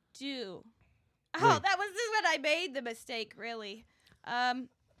 I do. Wait. Oh, that was just when I made the mistake, really. I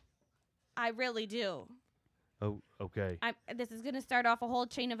really do. Oh, okay. This is going to start off a whole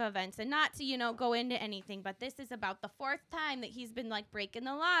chain of events, and not to, go into anything, but this is about the 4th time that he's been, breaking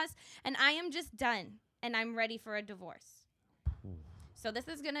the laws, and I am just done, and I'm ready for a divorce. So this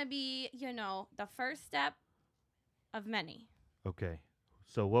is going to be, the first step of many. Okay.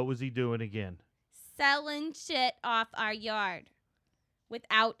 So what was he doing again? Selling shit off our yard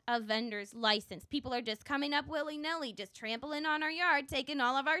without a vendor's license. People are just coming up willy-nilly, just trampling on our yard, taking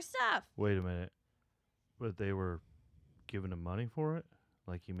all of our stuff. Wait a minute. But they were giving him money for it?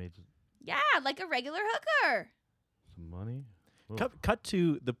 Like he made Yeah, like a regular hooker. some money? Ugh. Cut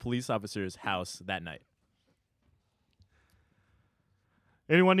to the police officer's house that night.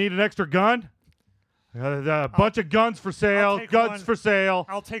 Anyone need an extra gun? A bunch of guns for sale. take Guns one. for sale.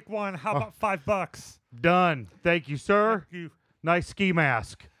 I'll take one. How about $5? Done. Thank you, sir. Thank you. Nice ski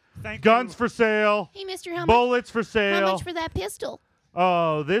mask. Thank Guns you. for sale. Hey, mister, how Bullets for much sale. for that pistol?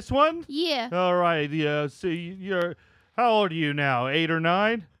 Oh, this one? Yeah. All right. Yeah. See, you're. How old are you now? 8 or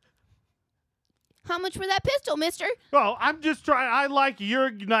 9? How much for that pistol, mister? Oh, I'm just trying. I like you. You're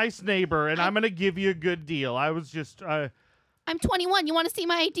a nice neighbor, and I'm gonna give you a good deal. I was just. I'm 21. You want to see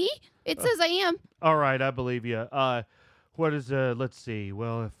my ID? It says I am. All right, I believe you. What is? Let's see.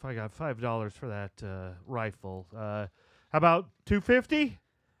 Well, if I got $5 for that rifle, how about $2.50?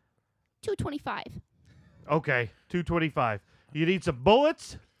 $2.25. Okay, $2.25. You need some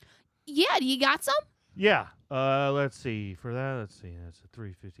bullets? Yeah, do you got some? Yeah. Let's see. For that, that's a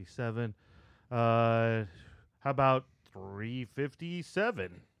 $3.57. How about $3.57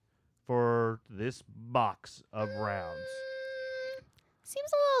 for this box of rounds? Seems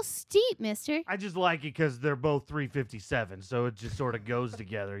a little steep, mister. I just like it because they're both $3.57, so it just sort of goes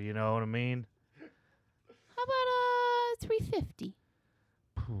together. You know what I mean? How about $3.50?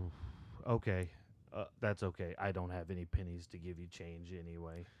 Okay. That's okay. I don't have any pennies to give you change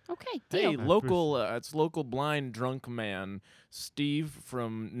anyway. Okay, Hey, deal. local, it's local blind drunk man, Steve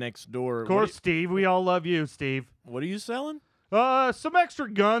from next door. Of course, Steve. We all love you, Steve. What are you selling? Some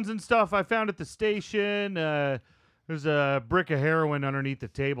extra guns and stuff I found at the station. There's a brick of heroin underneath the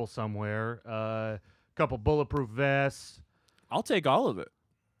table somewhere. A couple bulletproof vests. I'll take all of it.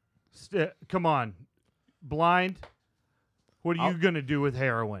 Come on, blind. What are I'll- you gonna do with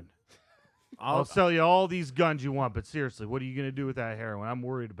heroin? I'll sell you all these guns you want, but seriously, what are you gonna do with that heroin? I'm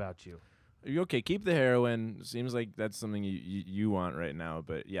worried about you. You okay? Keep the heroin. Seems like that's something you want right now.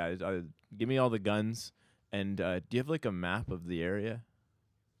 But yeah, give me all the guns. And do you have like a map of the area?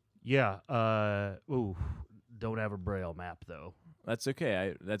 Yeah. Don't have a braille map though. That's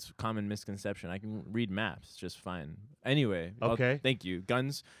okay. That's a common misconception. I can read maps just fine. Anyway, Okay. thank you.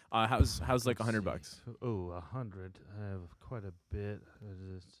 Guns. How's like Let's $100? see. Oh, 100. I have quite a bit.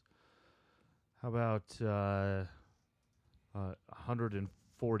 How about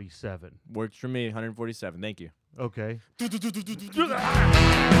 147? Works for me. 147. Thank you. Okay.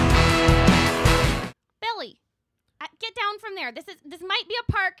 Billy, get down from there. This might be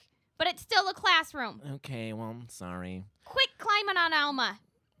a park, but it's still a classroom. Okay. Well, I'm sorry. Quit climbing on Alma.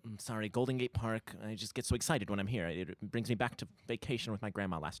 I'm sorry. Golden Gate Park. I just get so excited when I'm here. It brings me back to vacation with my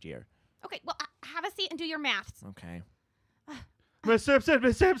grandma last year. Okay, well, have a seat and do your maths. Okay. Miss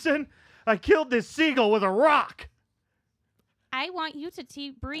Simpson, I killed this seagull with a rock. I want you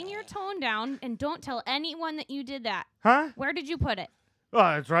to bring your tone down and don't tell anyone that you did that. Huh? Where did you put it?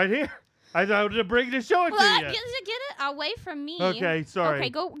 Oh, it's right here. I thought to bring to show it Well, to you. get it away from me. Okay, sorry. Okay,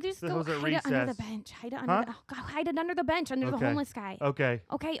 just This go was at hide it under the recess. bench. Hide it under Huh? the, oh, God, hide it under the bench, under the Okay. homeless guy. Okay.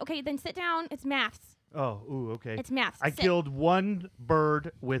 Okay, then sit down. It's maths. Oh, okay. It's maths. I Sit. killed one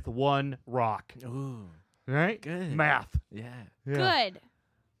bird with one rock. Ooh. Right? Good. Math. Yeah. Yeah. Good.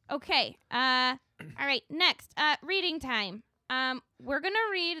 Okay. All right. Next, reading time. We're gonna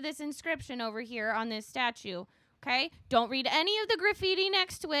read this inscription over here on this statue. Okay. Don't read any of the graffiti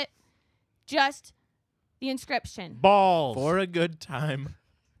next to it. Just the inscription. Balls. For a good time.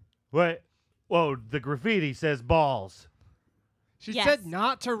 What? Whoa, the graffiti says balls. She Yes. said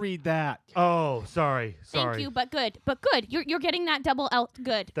not to read that. Oh, sorry. Thank you, but good. You're getting that double L.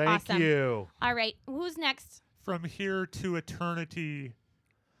 Good. Thank awesome. you. All right. Who's next? From here to eternity.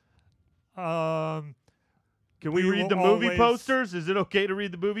 Can we We read will the movie always- posters? Is it okay to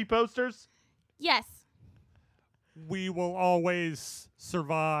read the movie posters? Yes. We will always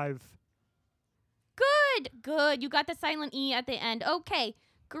survive. Good. You got the silent E at the end. Okay.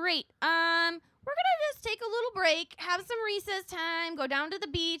 Great. We're gonna just take a little break, have some recess time, go down to the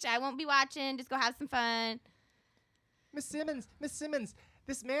beach. I won't be watching. Just go have some fun. Miss Simmons,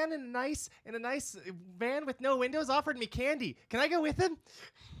 this man in a nice van with no windows offered me candy. Can I go with him?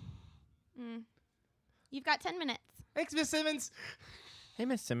 You've got 10 minutes. Thanks, Miss Simmons. Hey,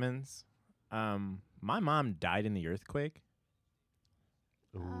 Miss Simmons. My mom died in the earthquake,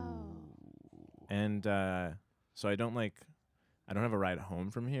 and so I don't have a ride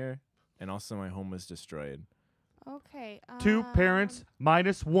home from here, and also my home was destroyed. Okay. 2 parents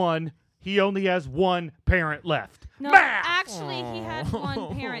minus 1. He only has 1 parent left. No, Math! actually, he had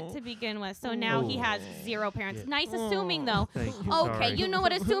 1 parent to begin with, so now he has 0 parents. Nice assuming, though. Thank you. Okay, Sorry. you know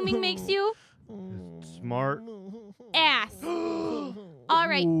what assuming makes you? Smart. Ass. All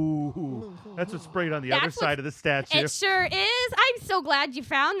right. Ooh. That's what's sprayed on the other That's side of the statue. It sure is. I'm so glad you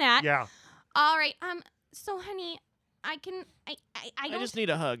found that. Yeah. All right. So, honey, I don't. just need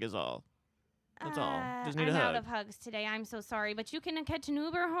a hug, is all. That's all. Just need I'm a out hug. of hugs today. I'm so sorry, but you can catch an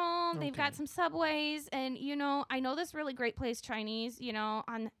Uber home. They've got Okay. some Subways, and I know this really great place, Chinese.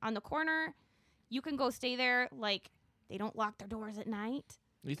 On the corner, you can go stay there. Like, they don't lock their doors at night.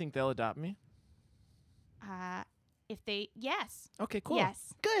 Do you think they'll adopt me? Yes. Okay, cool.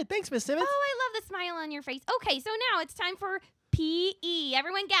 Yes. Good, thanks, Miss Simmons. Oh, I love the smile on your face. Okay, so now it's time for PE.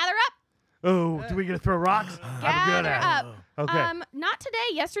 Everyone gather up. Oh, do we get to throw rocks? I'm good Gather at up. it. Okay. Not today.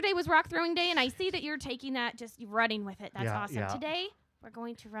 Yesterday was rock throwing day, and I see that you're taking that, just running with it. That's Yeah, awesome. yeah. Today, we're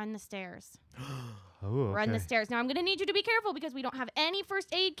going to run the stairs. Oh, Run the okay. stairs. Now, I'm going to need you to be careful because we don't have any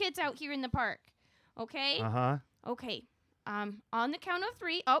first aid kits out here in the park. Okay? Uh-huh. Okay. On the count of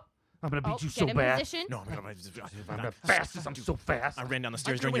 3. Oh, I'm going to beat you get so in bad. position. No, I'm the fastest. I'm so fast. I ran down the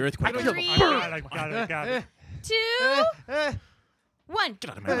stairs during the earthquake. I killed Three. a bird. I got it. 2, 1. Get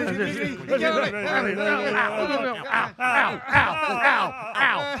out of my way.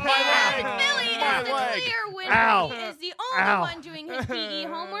 Ow. Billy My is the leg. clear winner. Ow. He is the only Ow. one doing his PE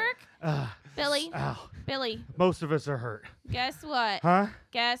homework. Billy, Ow. Billy, Most of us are hurt. guess what? Huh?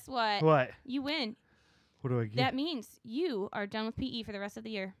 Guess what? What? You win. What do I get? That means you are done with PE for the rest of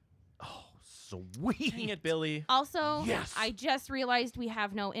the year. Oh, Sweet. Dang it, Billy. Also, Yes. I just realized we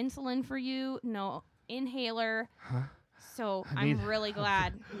have no insulin for you, no inhaler. Huh? So I I'm need- really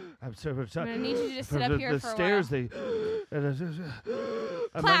glad. I'm so I'm gonna need you to just sit up here the for a stairs. while.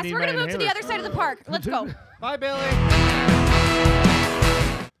 Class, we're gonna move to the other side of the park. Let's go. Bye, Billy.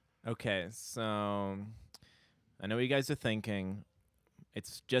 Okay, so I know what you guys are thinking.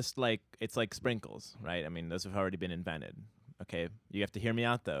 It's just like sprinkles, right? I mean, those have already been invented. Okay, you have to hear me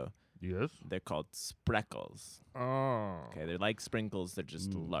out though. Yes. They're called spreckles. Oh. Okay, they're like sprinkles, they're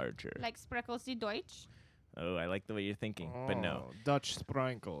just larger. Like Spreckles die Deutsch. Oh, I like the way you're thinking, but no. Dutch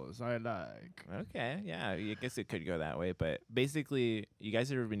sprinkles, I like. Okay, yeah, I guess it could go that way, but basically, you guys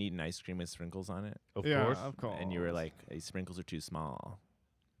have ever been eating ice cream with sprinkles on it? Of Yeah, course. of course. And you were like, these sprinkles are too small.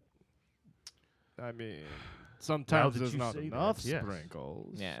 I mean, sometimes that there's you not say that, enough yes.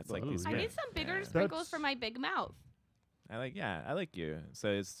 sprinkles. Yeah, it's like Ooh, these I yeah. need some bigger Yeah. sprinkles for That's- my big mouth. I like you. So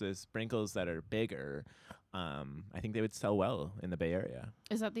it's the sprinkles that are bigger. I think they would sell well in the Bay Area.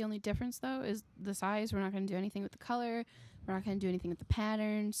 Is that the only difference though? Is the size? We're not going to do anything with the color. We're not going to do anything with the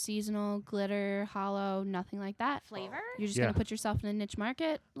pattern, seasonal, glitter, hollow, nothing like that. Flavor? You're just Yeah. going to put yourself in a niche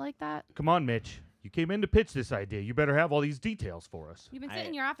market like that? Come on, Mitch. You came in to pitch this idea. You better have all these details for us. You've been sitting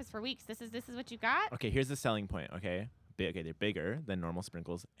in your office for weeks. This is what you got? Okay, here's the selling point, okay? Okay, they're bigger than normal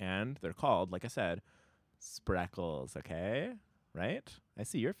sprinkles, and they're called, like I said, spreckles, okay? Right? I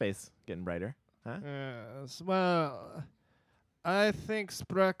see your face getting brighter. Huh? Yes. Well, I think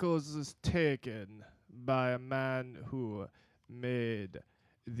spreckles is taken by a man who made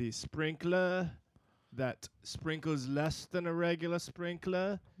the sprinkler that sprinkles less than a regular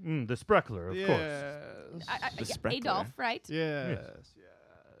sprinkler. The spreckler, of course. Yes. The Yeah, spreckler. Adolf, right? Yes.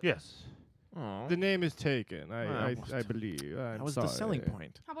 Yes. Aw. The name is taken. I Well, believe. I'm That was sorry. the selling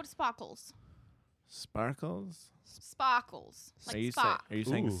point. How about sparkles? Sparkles? Sparkles. Like Are you, spark. are you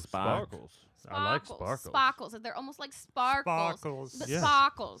saying Ooh, spark? sparkles. I like sparkles. Sparkles. They're almost like sparkles. Sparkles. But Yeah.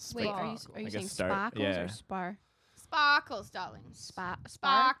 sparkles. Wait, are you Like a saying start- sparkles yeah. or spar? Sparkles, darling.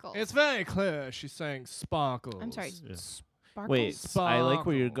 Sparkles. It's very clear. She's saying sparkles. I'm sorry. Yeah. Sparkles? Wait, I like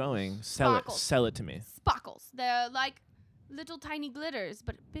where you're Sparkles. going. Sparkles. Sell it to me. Sparkles. They're like little tiny glitters,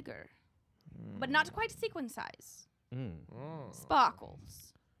 but bigger. But not quite sequin size. Mm. Oh.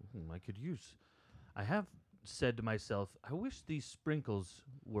 Sparkles. I could use. I have said to myself, I wish these sprinkles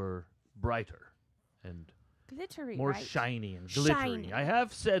were brighter and Glittery, more right? shiny and glittery. Shiny. I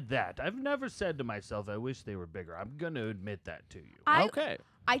have said that. I've never said to myself, I wish they were bigger. I'm going to admit that to you. Okay.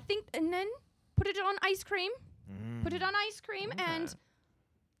 I think, and then put it on ice cream. Put it on ice cream, and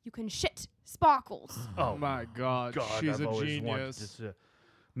you can shit sparkles. Oh my God, God, she's I've a always wanted genius. to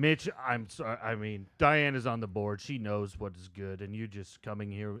Mitch, I'm sorry. I mean, Diane is on the board. She knows what is good, and you just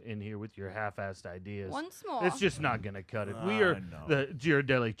coming in here with your half-assed ideas. Once more. It's just not going to cut it. We are no. the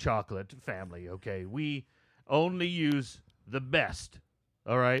Ghirardelli chocolate family, okay? We only use the best,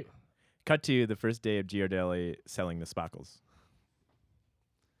 all right? Cut to the first day of Ghirardelli selling the sparkles.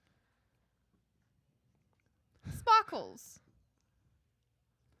 Sparkles.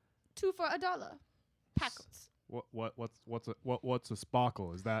 2 for $1. Packets. What's a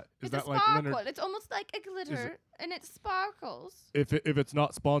sparkle? Is that It's that a like sparkle. Leonard? It's almost like a glitter, and it sparkles. If it's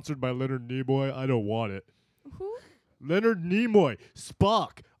not sponsored by Leonard Nimoy, I don't want it. Who? Leonard Nimoy,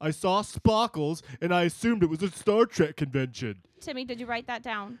 Spock. I saw sparkles and I assumed it was a Star Trek convention. Timmy, did you write that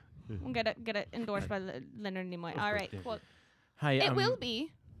down? We'll get it endorsed by Leonard Nimoy. All right, thank cool. Hi. It will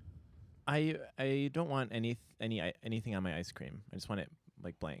be. I don't want anything on my ice cream. I just want it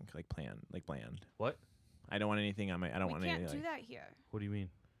like blank, like bland. What? I don't want anything on my. I don't We want can't any do like, that here. What do you mean?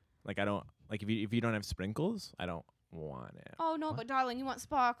 like I don't like if you don't have sprinkles, I don't want it. Oh no, but darling, you want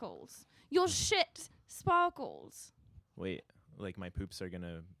sparkles. Your shit sparkles. Wait, like my poops are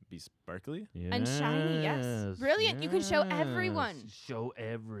gonna be sparkly? And shiny, yes. Brilliant. You can show everyone. Show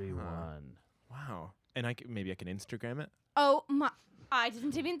everyone. Wow. And maybe I can Instagram it. Oh my! I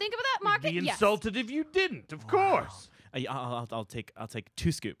didn't even think of that market. Be Yes. insulted if you didn't, of course. I'll take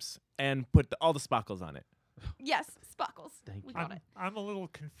 2 scoops and put all the sparkles on it. Yes, sparkles. Thank We you. got it. I'm a little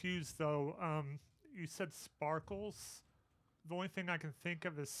confused though. You said sparkles. The only thing I can think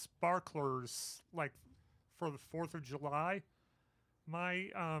of is sparklers, like for the 4th of July.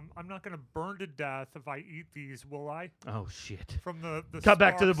 I'm not gonna burn to death if I eat these, will I? Oh shit. From the Come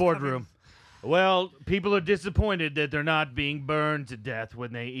back to the sparks boardroom. Well, people are disappointed that they're not being burned to death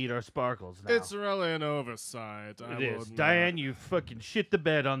when they eat our sparkles now. It's really an oversight. I It will is. admit. Diane, you fucking shit the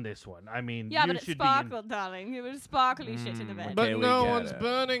bed on this one. I mean, Yeah, you but it should sparkled, darling. It was sparkly shit in the bed. Okay, But we no get one's it.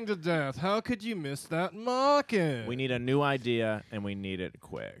 burning to death. How could you miss that market? We need a new idea and we need it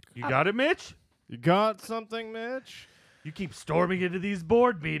quick. You got it, Mitch? You got something, Mitch? You keep storming into these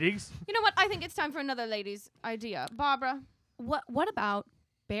board meetings. You know what? I think it's time for another lady's idea. Barbara. What about,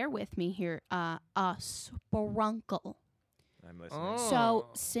 bear with me here, a sprunkle? I'm listening. Oh. So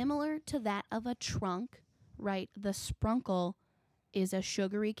similar to that of a trunk, right? The sprunkle is a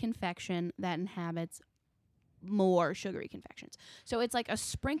sugary confection that inhabits more sugary confections. So it's like a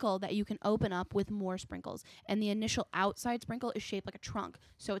sprinkle that you can open up with more sprinkles. And the initial outside sprinkle is shaped like a trunk.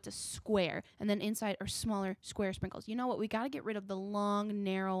 So it's a square. And then inside are smaller square sprinkles. You know what? We got to get rid of the long,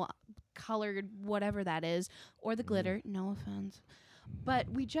 narrow, colored, whatever that is, or the glitter. No offense. But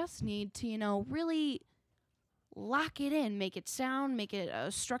we just need to, really lock it in, make it sound, make it a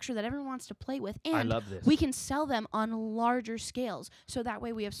structure that everyone wants to play with. And I love this. we can sell them on larger scales. So that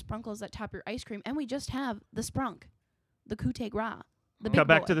way we have sprinkles that top your ice cream, and we just have the sprunk, the coup de grace, the big Come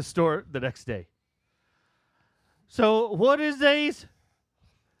back boy. to the store the next day. So what is these?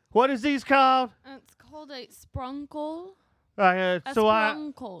 What is these called? It's called a sprunkle. A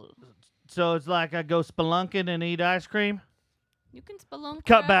Sprunkle. So it's like I go spelunking and eat ice cream. You can spelunk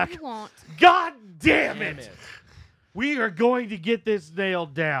Cut wherever back. you want. God damn it! We are going to get this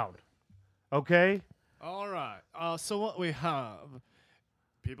nailed down. Okay? All right. So what we have,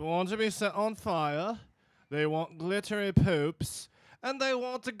 people want to be set on fire, they want glittery poops, and they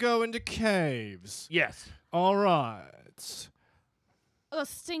want to go into caves. Yes. All right. A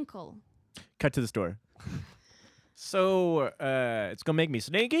stinkle. Cut to the store. So, it's gonna make me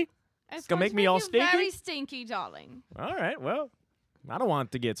stinky? It's gonna going make to me all you Very stinky? stinky, darling. All right, well, I don't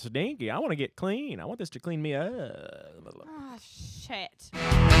want to get stinky. I want to get clean. I want this to clean me up. Ah, shit.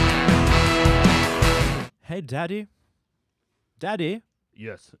 Hey, Daddy. Daddy.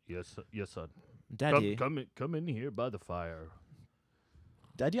 Yes, son. Daddy. Come in here by the fire.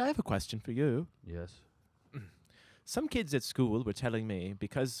 Daddy, I have a question for you. Yes. Some kids at school were telling me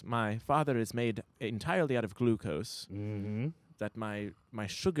because my father is made entirely out of glucose Mm-hmm. that my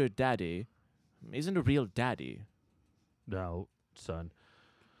sugar daddy isn't a real daddy. Now, son.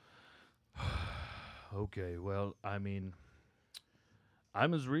 Okay, well, I mean,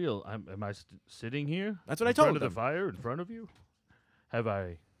 I'm as real. Am I sitting here? That's what I in front told of them. the fire in front of you? Have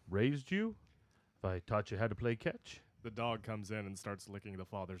I raised you? Have I taught you how to play catch? The dog comes in and starts licking the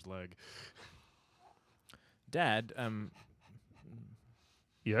father's leg. Dad,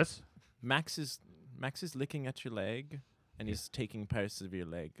 Yes. Max is licking at your leg and he's taking parts of your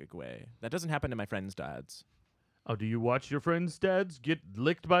leg away. That doesn't happen to my friends' dads. Oh, do you watch your friends' dads get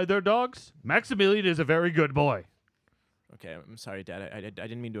licked by their dogs? Maximilian is a very good boy. Okay, I'm sorry, Dad. I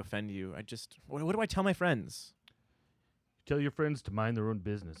didn't mean to offend you. What do I tell my friends? Tell your friends to mind their own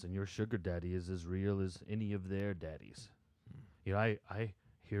business, and your sugar daddy is as real as any of their daddies. You know, I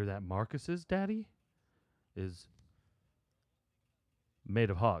hear that Marcus's daddy is made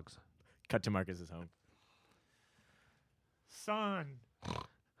of hogs. Cut to Marcus's home. Son.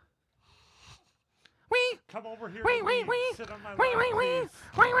 Come over here. Sit on my lap, please.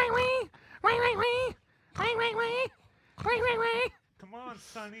 Come on,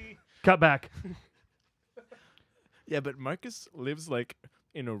 Sonny. Cut back. Yeah, but Marcus lives like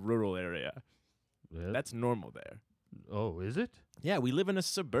in a rural area. Well, That's normal there. oh, is it? Yeah, we live in a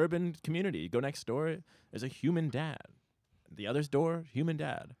suburban community. You go next door, there's a human dad. The other's door, human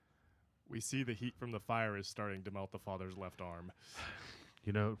dad. We see the heat from the fire is starting to melt the father's left arm.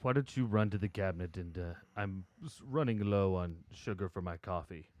 You know, why don't you run to the cabinet and I'm running low on sugar for my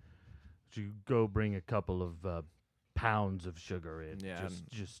coffee. Would you go bring a couple of pounds of sugar in? Yeah,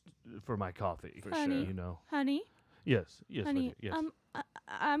 Just for my coffee. For Honey. sure. You know. Honey, Yes, my honey, dear, yes.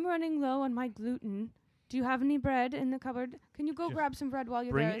 I'm running low on my gluten. Do you have any bread in the cupboard? Can you go Just grab some bread while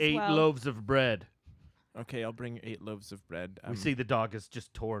you're Bring there as 8 well? loaves of bread. Okay, I'll bring 8 loaves of bread. We see the dog has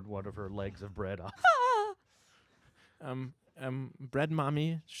just torn one of her legs of bread off. Bread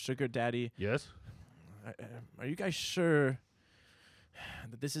mommy, sugar daddy. Yes. Are you guys sure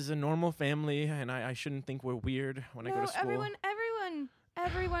that this is a normal family and I shouldn't think we're weird when I go No, to school?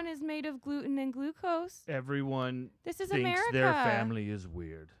 everyone is made of gluten and glucose. Everyone This is thinks America. their family is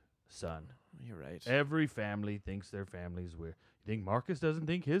weird, son. You're right. Every family thinks their family is weird. You think Marcus doesn't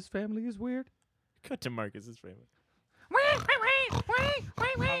think his family is weird? Cut to Marcus's family.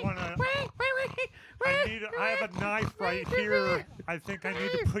 I have a knife right here. I think I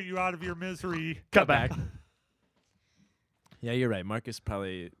need to put you out of your misery. Cut back. Yeah, you're right. Marcus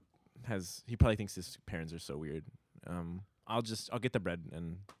probably thinks his parents are so weird. I'll get the bread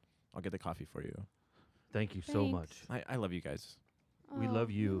and I'll get the coffee for you. Thank you so much. Thanks. I love you guys. We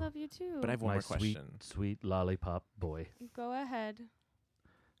love you. We love you too. But I have one My more sweet, question. sweet lollipop boy. Go ahead.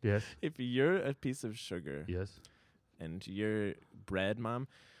 Yes. If you're a piece of sugar Yes. and you're bread, Mom,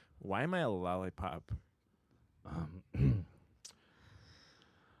 why am I a lollipop?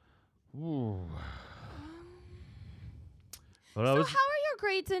 Ooh. Well, I So was, how are your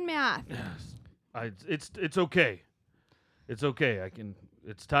grades in math? it's okay. It's okay. I can.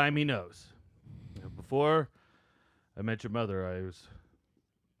 It's time he knows. Before I met your mother, I was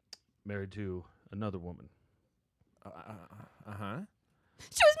married to another woman. Uh-huh.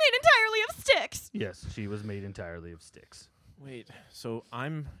 She was made entirely of sticks. Yes, she was made entirely of sticks. Wait, so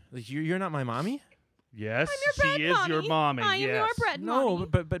I'm like you're not my mommy? Yes, I'm your bread she is your mommy. I am your yes. bread No, mommy.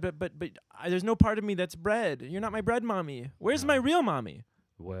 but there's no part of me that's bread. You're not my bread mommy. Where's my real mommy?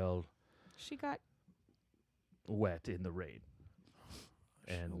 Well, She got wet in the rain,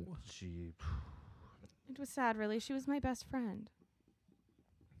 and she. It was sad, really. She was my best friend.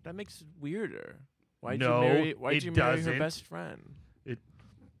 That makes it weirder. Why'd No, you marry it her doesn't. best friend?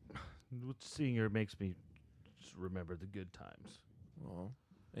 Seeing her makes me just remember the good times. Well,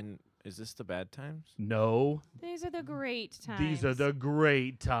 and is this the bad times? No, These are the great times. these are the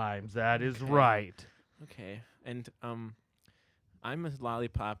great times. That is Okay. right. Okay. And I'm a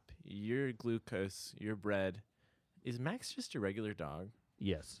lollipop, you're glucose, you're bread. Is Max just a regular dog?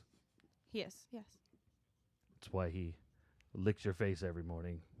 Yes, Yes, yes. that's why he licks your face every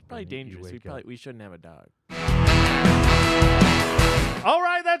morning. Probably when you dangerous. wake up. We shouldn't have a dog. All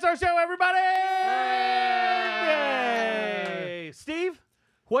right, that's our show, everybody. Yay! Steve,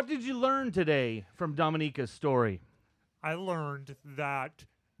 what did you learn today from Dominica's story? I learned that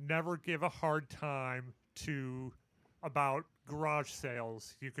never give a hard time about garage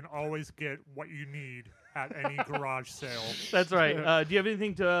sales. You can always get what you need at any garage sale. That's right. Do you have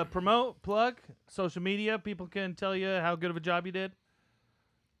anything to promote, plug, social media? People can tell you how good of a job you did.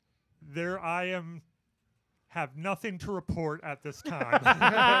 There I am. Have nothing to report at this time.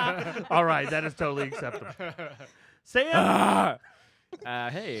 All right, that is totally acceptable. Sam,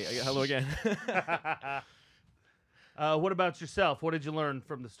 Hey, hello again. what about yourself? What did you learn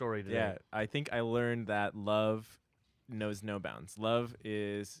from the story today? Yeah, I think I learned that love knows no bounds. Love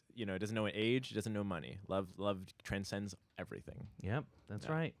is, it doesn't know age, it doesn't know money. Love transcends everything. Yep, that's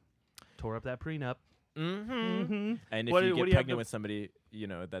Yeah. right. Tore up that prenup. Mm-hmm. Mm-hmm. And if What you do get you have pregnant to- with somebody,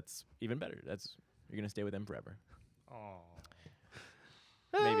 that's even better. You're gonna stay with them forever.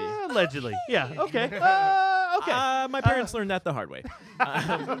 Maybe. Allegedly. Yeah, okay. Okay. My parents learned that the hard way.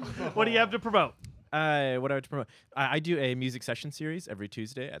 What do you have to promote? What I have to promote? I do a music session series every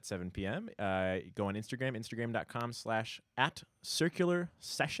Tuesday at 7 p.m. Go on Instagram,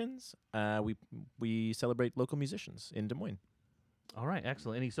 instagram.com/@circularsessions. We celebrate local musicians in Des Moines. All right,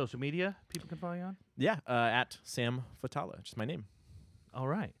 excellent. Any social media people can follow you on? Yeah, at Sam Fatala, just my name. All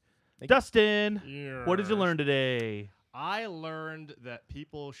right. Thank you. Dustin, what did you learn today? I learned that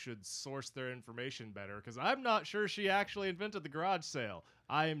people should source their information better because I'm not sure she actually invented the garage sale.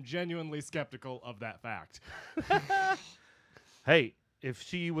 I am genuinely skeptical of that fact. Hey, if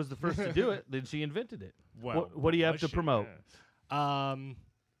she was the first to do it, then she invented it. Well, What do you have was to she? promote? Yeah.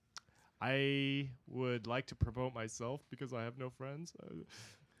 I would like to promote myself because I have no friends.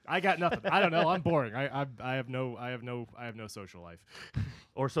 I got nothing. I don't know. I'm boring. I have no social life.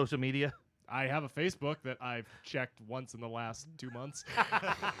 Or social media? I have a Facebook that I've checked once in the last 2 months.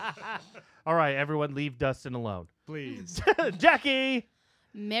 All right, everyone, leave Dustin alone. Please. Jackie!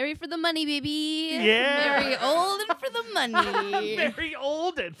 Marry for the money, baby. Yeah. Marry old and for the money. Very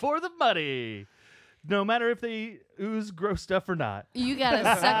old and for the money. No matter if they ooze gross stuff or not. You gotta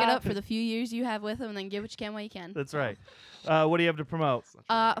suck it up for the few years you have with them, and then get what you can while you can. That's right. What do you have to promote?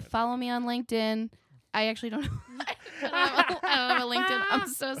 Follow me on LinkedIn. I actually don't. I don't have a LinkedIn. I'm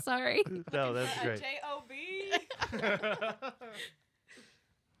so sorry. No, that's great. J-O-B.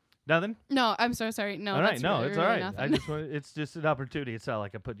 Nothing? No, I'm so sorry. No, all right, that's no, really, it's really all right. nothing. I just want, it's just an opportunity. It's not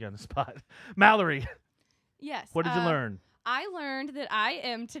like I put you on the spot. Mallory, Yes. what did you learn? I learned that I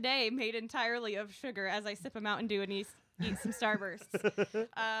am today made entirely of sugar as I sip a Mountain Dew and eat some Starbursts.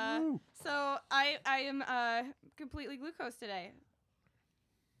 So I am completely glucose today.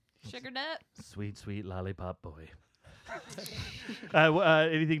 Sugar nut. Sweet, sweet lollipop boy.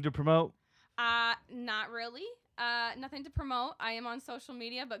 Anything to promote? Not really. Nothing to promote. I am on social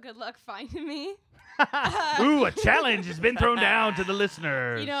media, but good luck finding me. Ooh, a challenge has been thrown down to the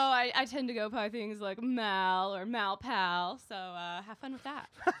listeners. You know, I tend to go by things like Mal or Malpal, so have fun with that.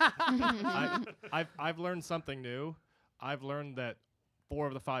 I've learned something new. I've learned that 4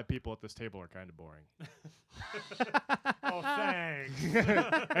 of the 5 people at this table are kind of boring. Oh, thanks.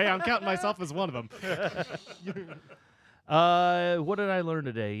 Hey, I'm counting myself as one of them. What did I learn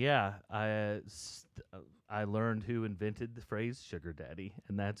today? Yeah, I learned who invented the phrase sugar daddy,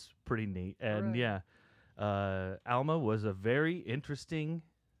 and that's pretty neat. And Right. yeah, Alma was a very interesting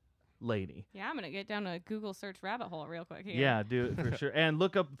lady. Yeah, I'm gonna get down a Google search rabbit hole real quick here. Yeah, do it for sure. And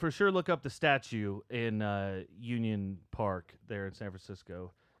look up the statue in Union Park there in San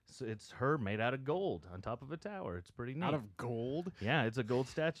Francisco. So it's her made out of gold on top of a tower. It's pretty neat. Out of gold? Yeah, it's a gold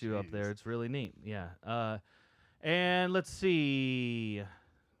statue up there. Jeez. It's really neat. Yeah. And let's see.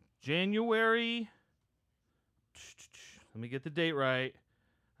 January. Let me get the date right.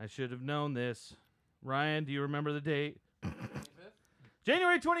 I should have known this. Ryan, do you remember the date?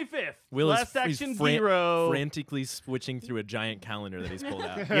 January 25th. Will Last is Action Hero. frantically switching through a giant calendar that he's pulled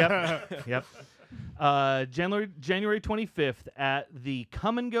out. Yep. January 25th at the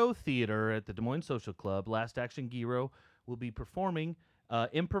Come and Go Theater at the Des Moines Social Club. Last Action Hero will be performing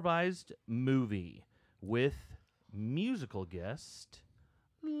improvised movie with musical guest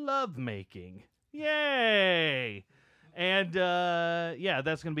Lovemaking. Yay! And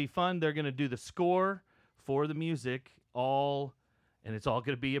that's going to be fun. They're going to do the score for the music and it's all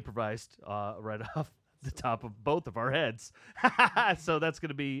going to be improvised right off the top of both of our heads. So that's going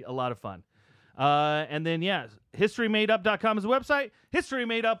to be a lot of fun. And then, HistoryMadeUp.com is the website. History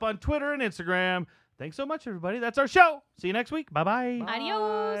Made Up on Twitter and Instagram. Thanks so much, everybody. That's our show. See you next week. Bye-bye.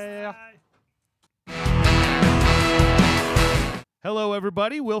 Adios. Hello,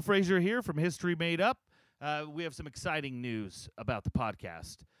 everybody. Will Frazier here from History Made Up. We have some exciting news about the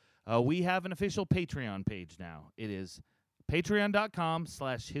podcast. We have an official Patreon page now. It is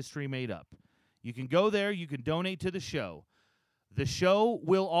patreon.com/historymadeup. You can go there. You can donate to the show. The show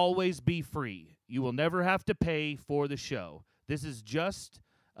will always be free. You will never have to pay for the show. This is just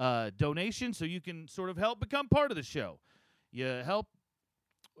a donation so you can sort of help become part of the show. You help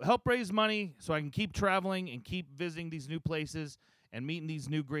raise money so I can keep traveling and keep visiting these new places and meeting these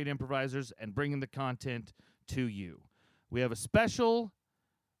new great improvisers and bringing the content to you. We have a special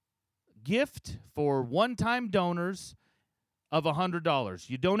gift for one-time donors of $100.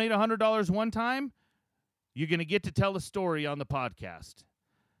 You donate $100 one time, you're going to get to tell a story on the podcast.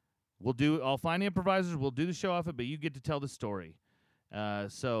 I'll find improvisers, we'll do the show off it, but you get to tell the story.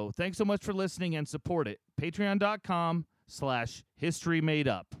 So thanks so much for listening and support it.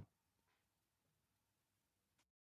 Patreon.com/historymadeup.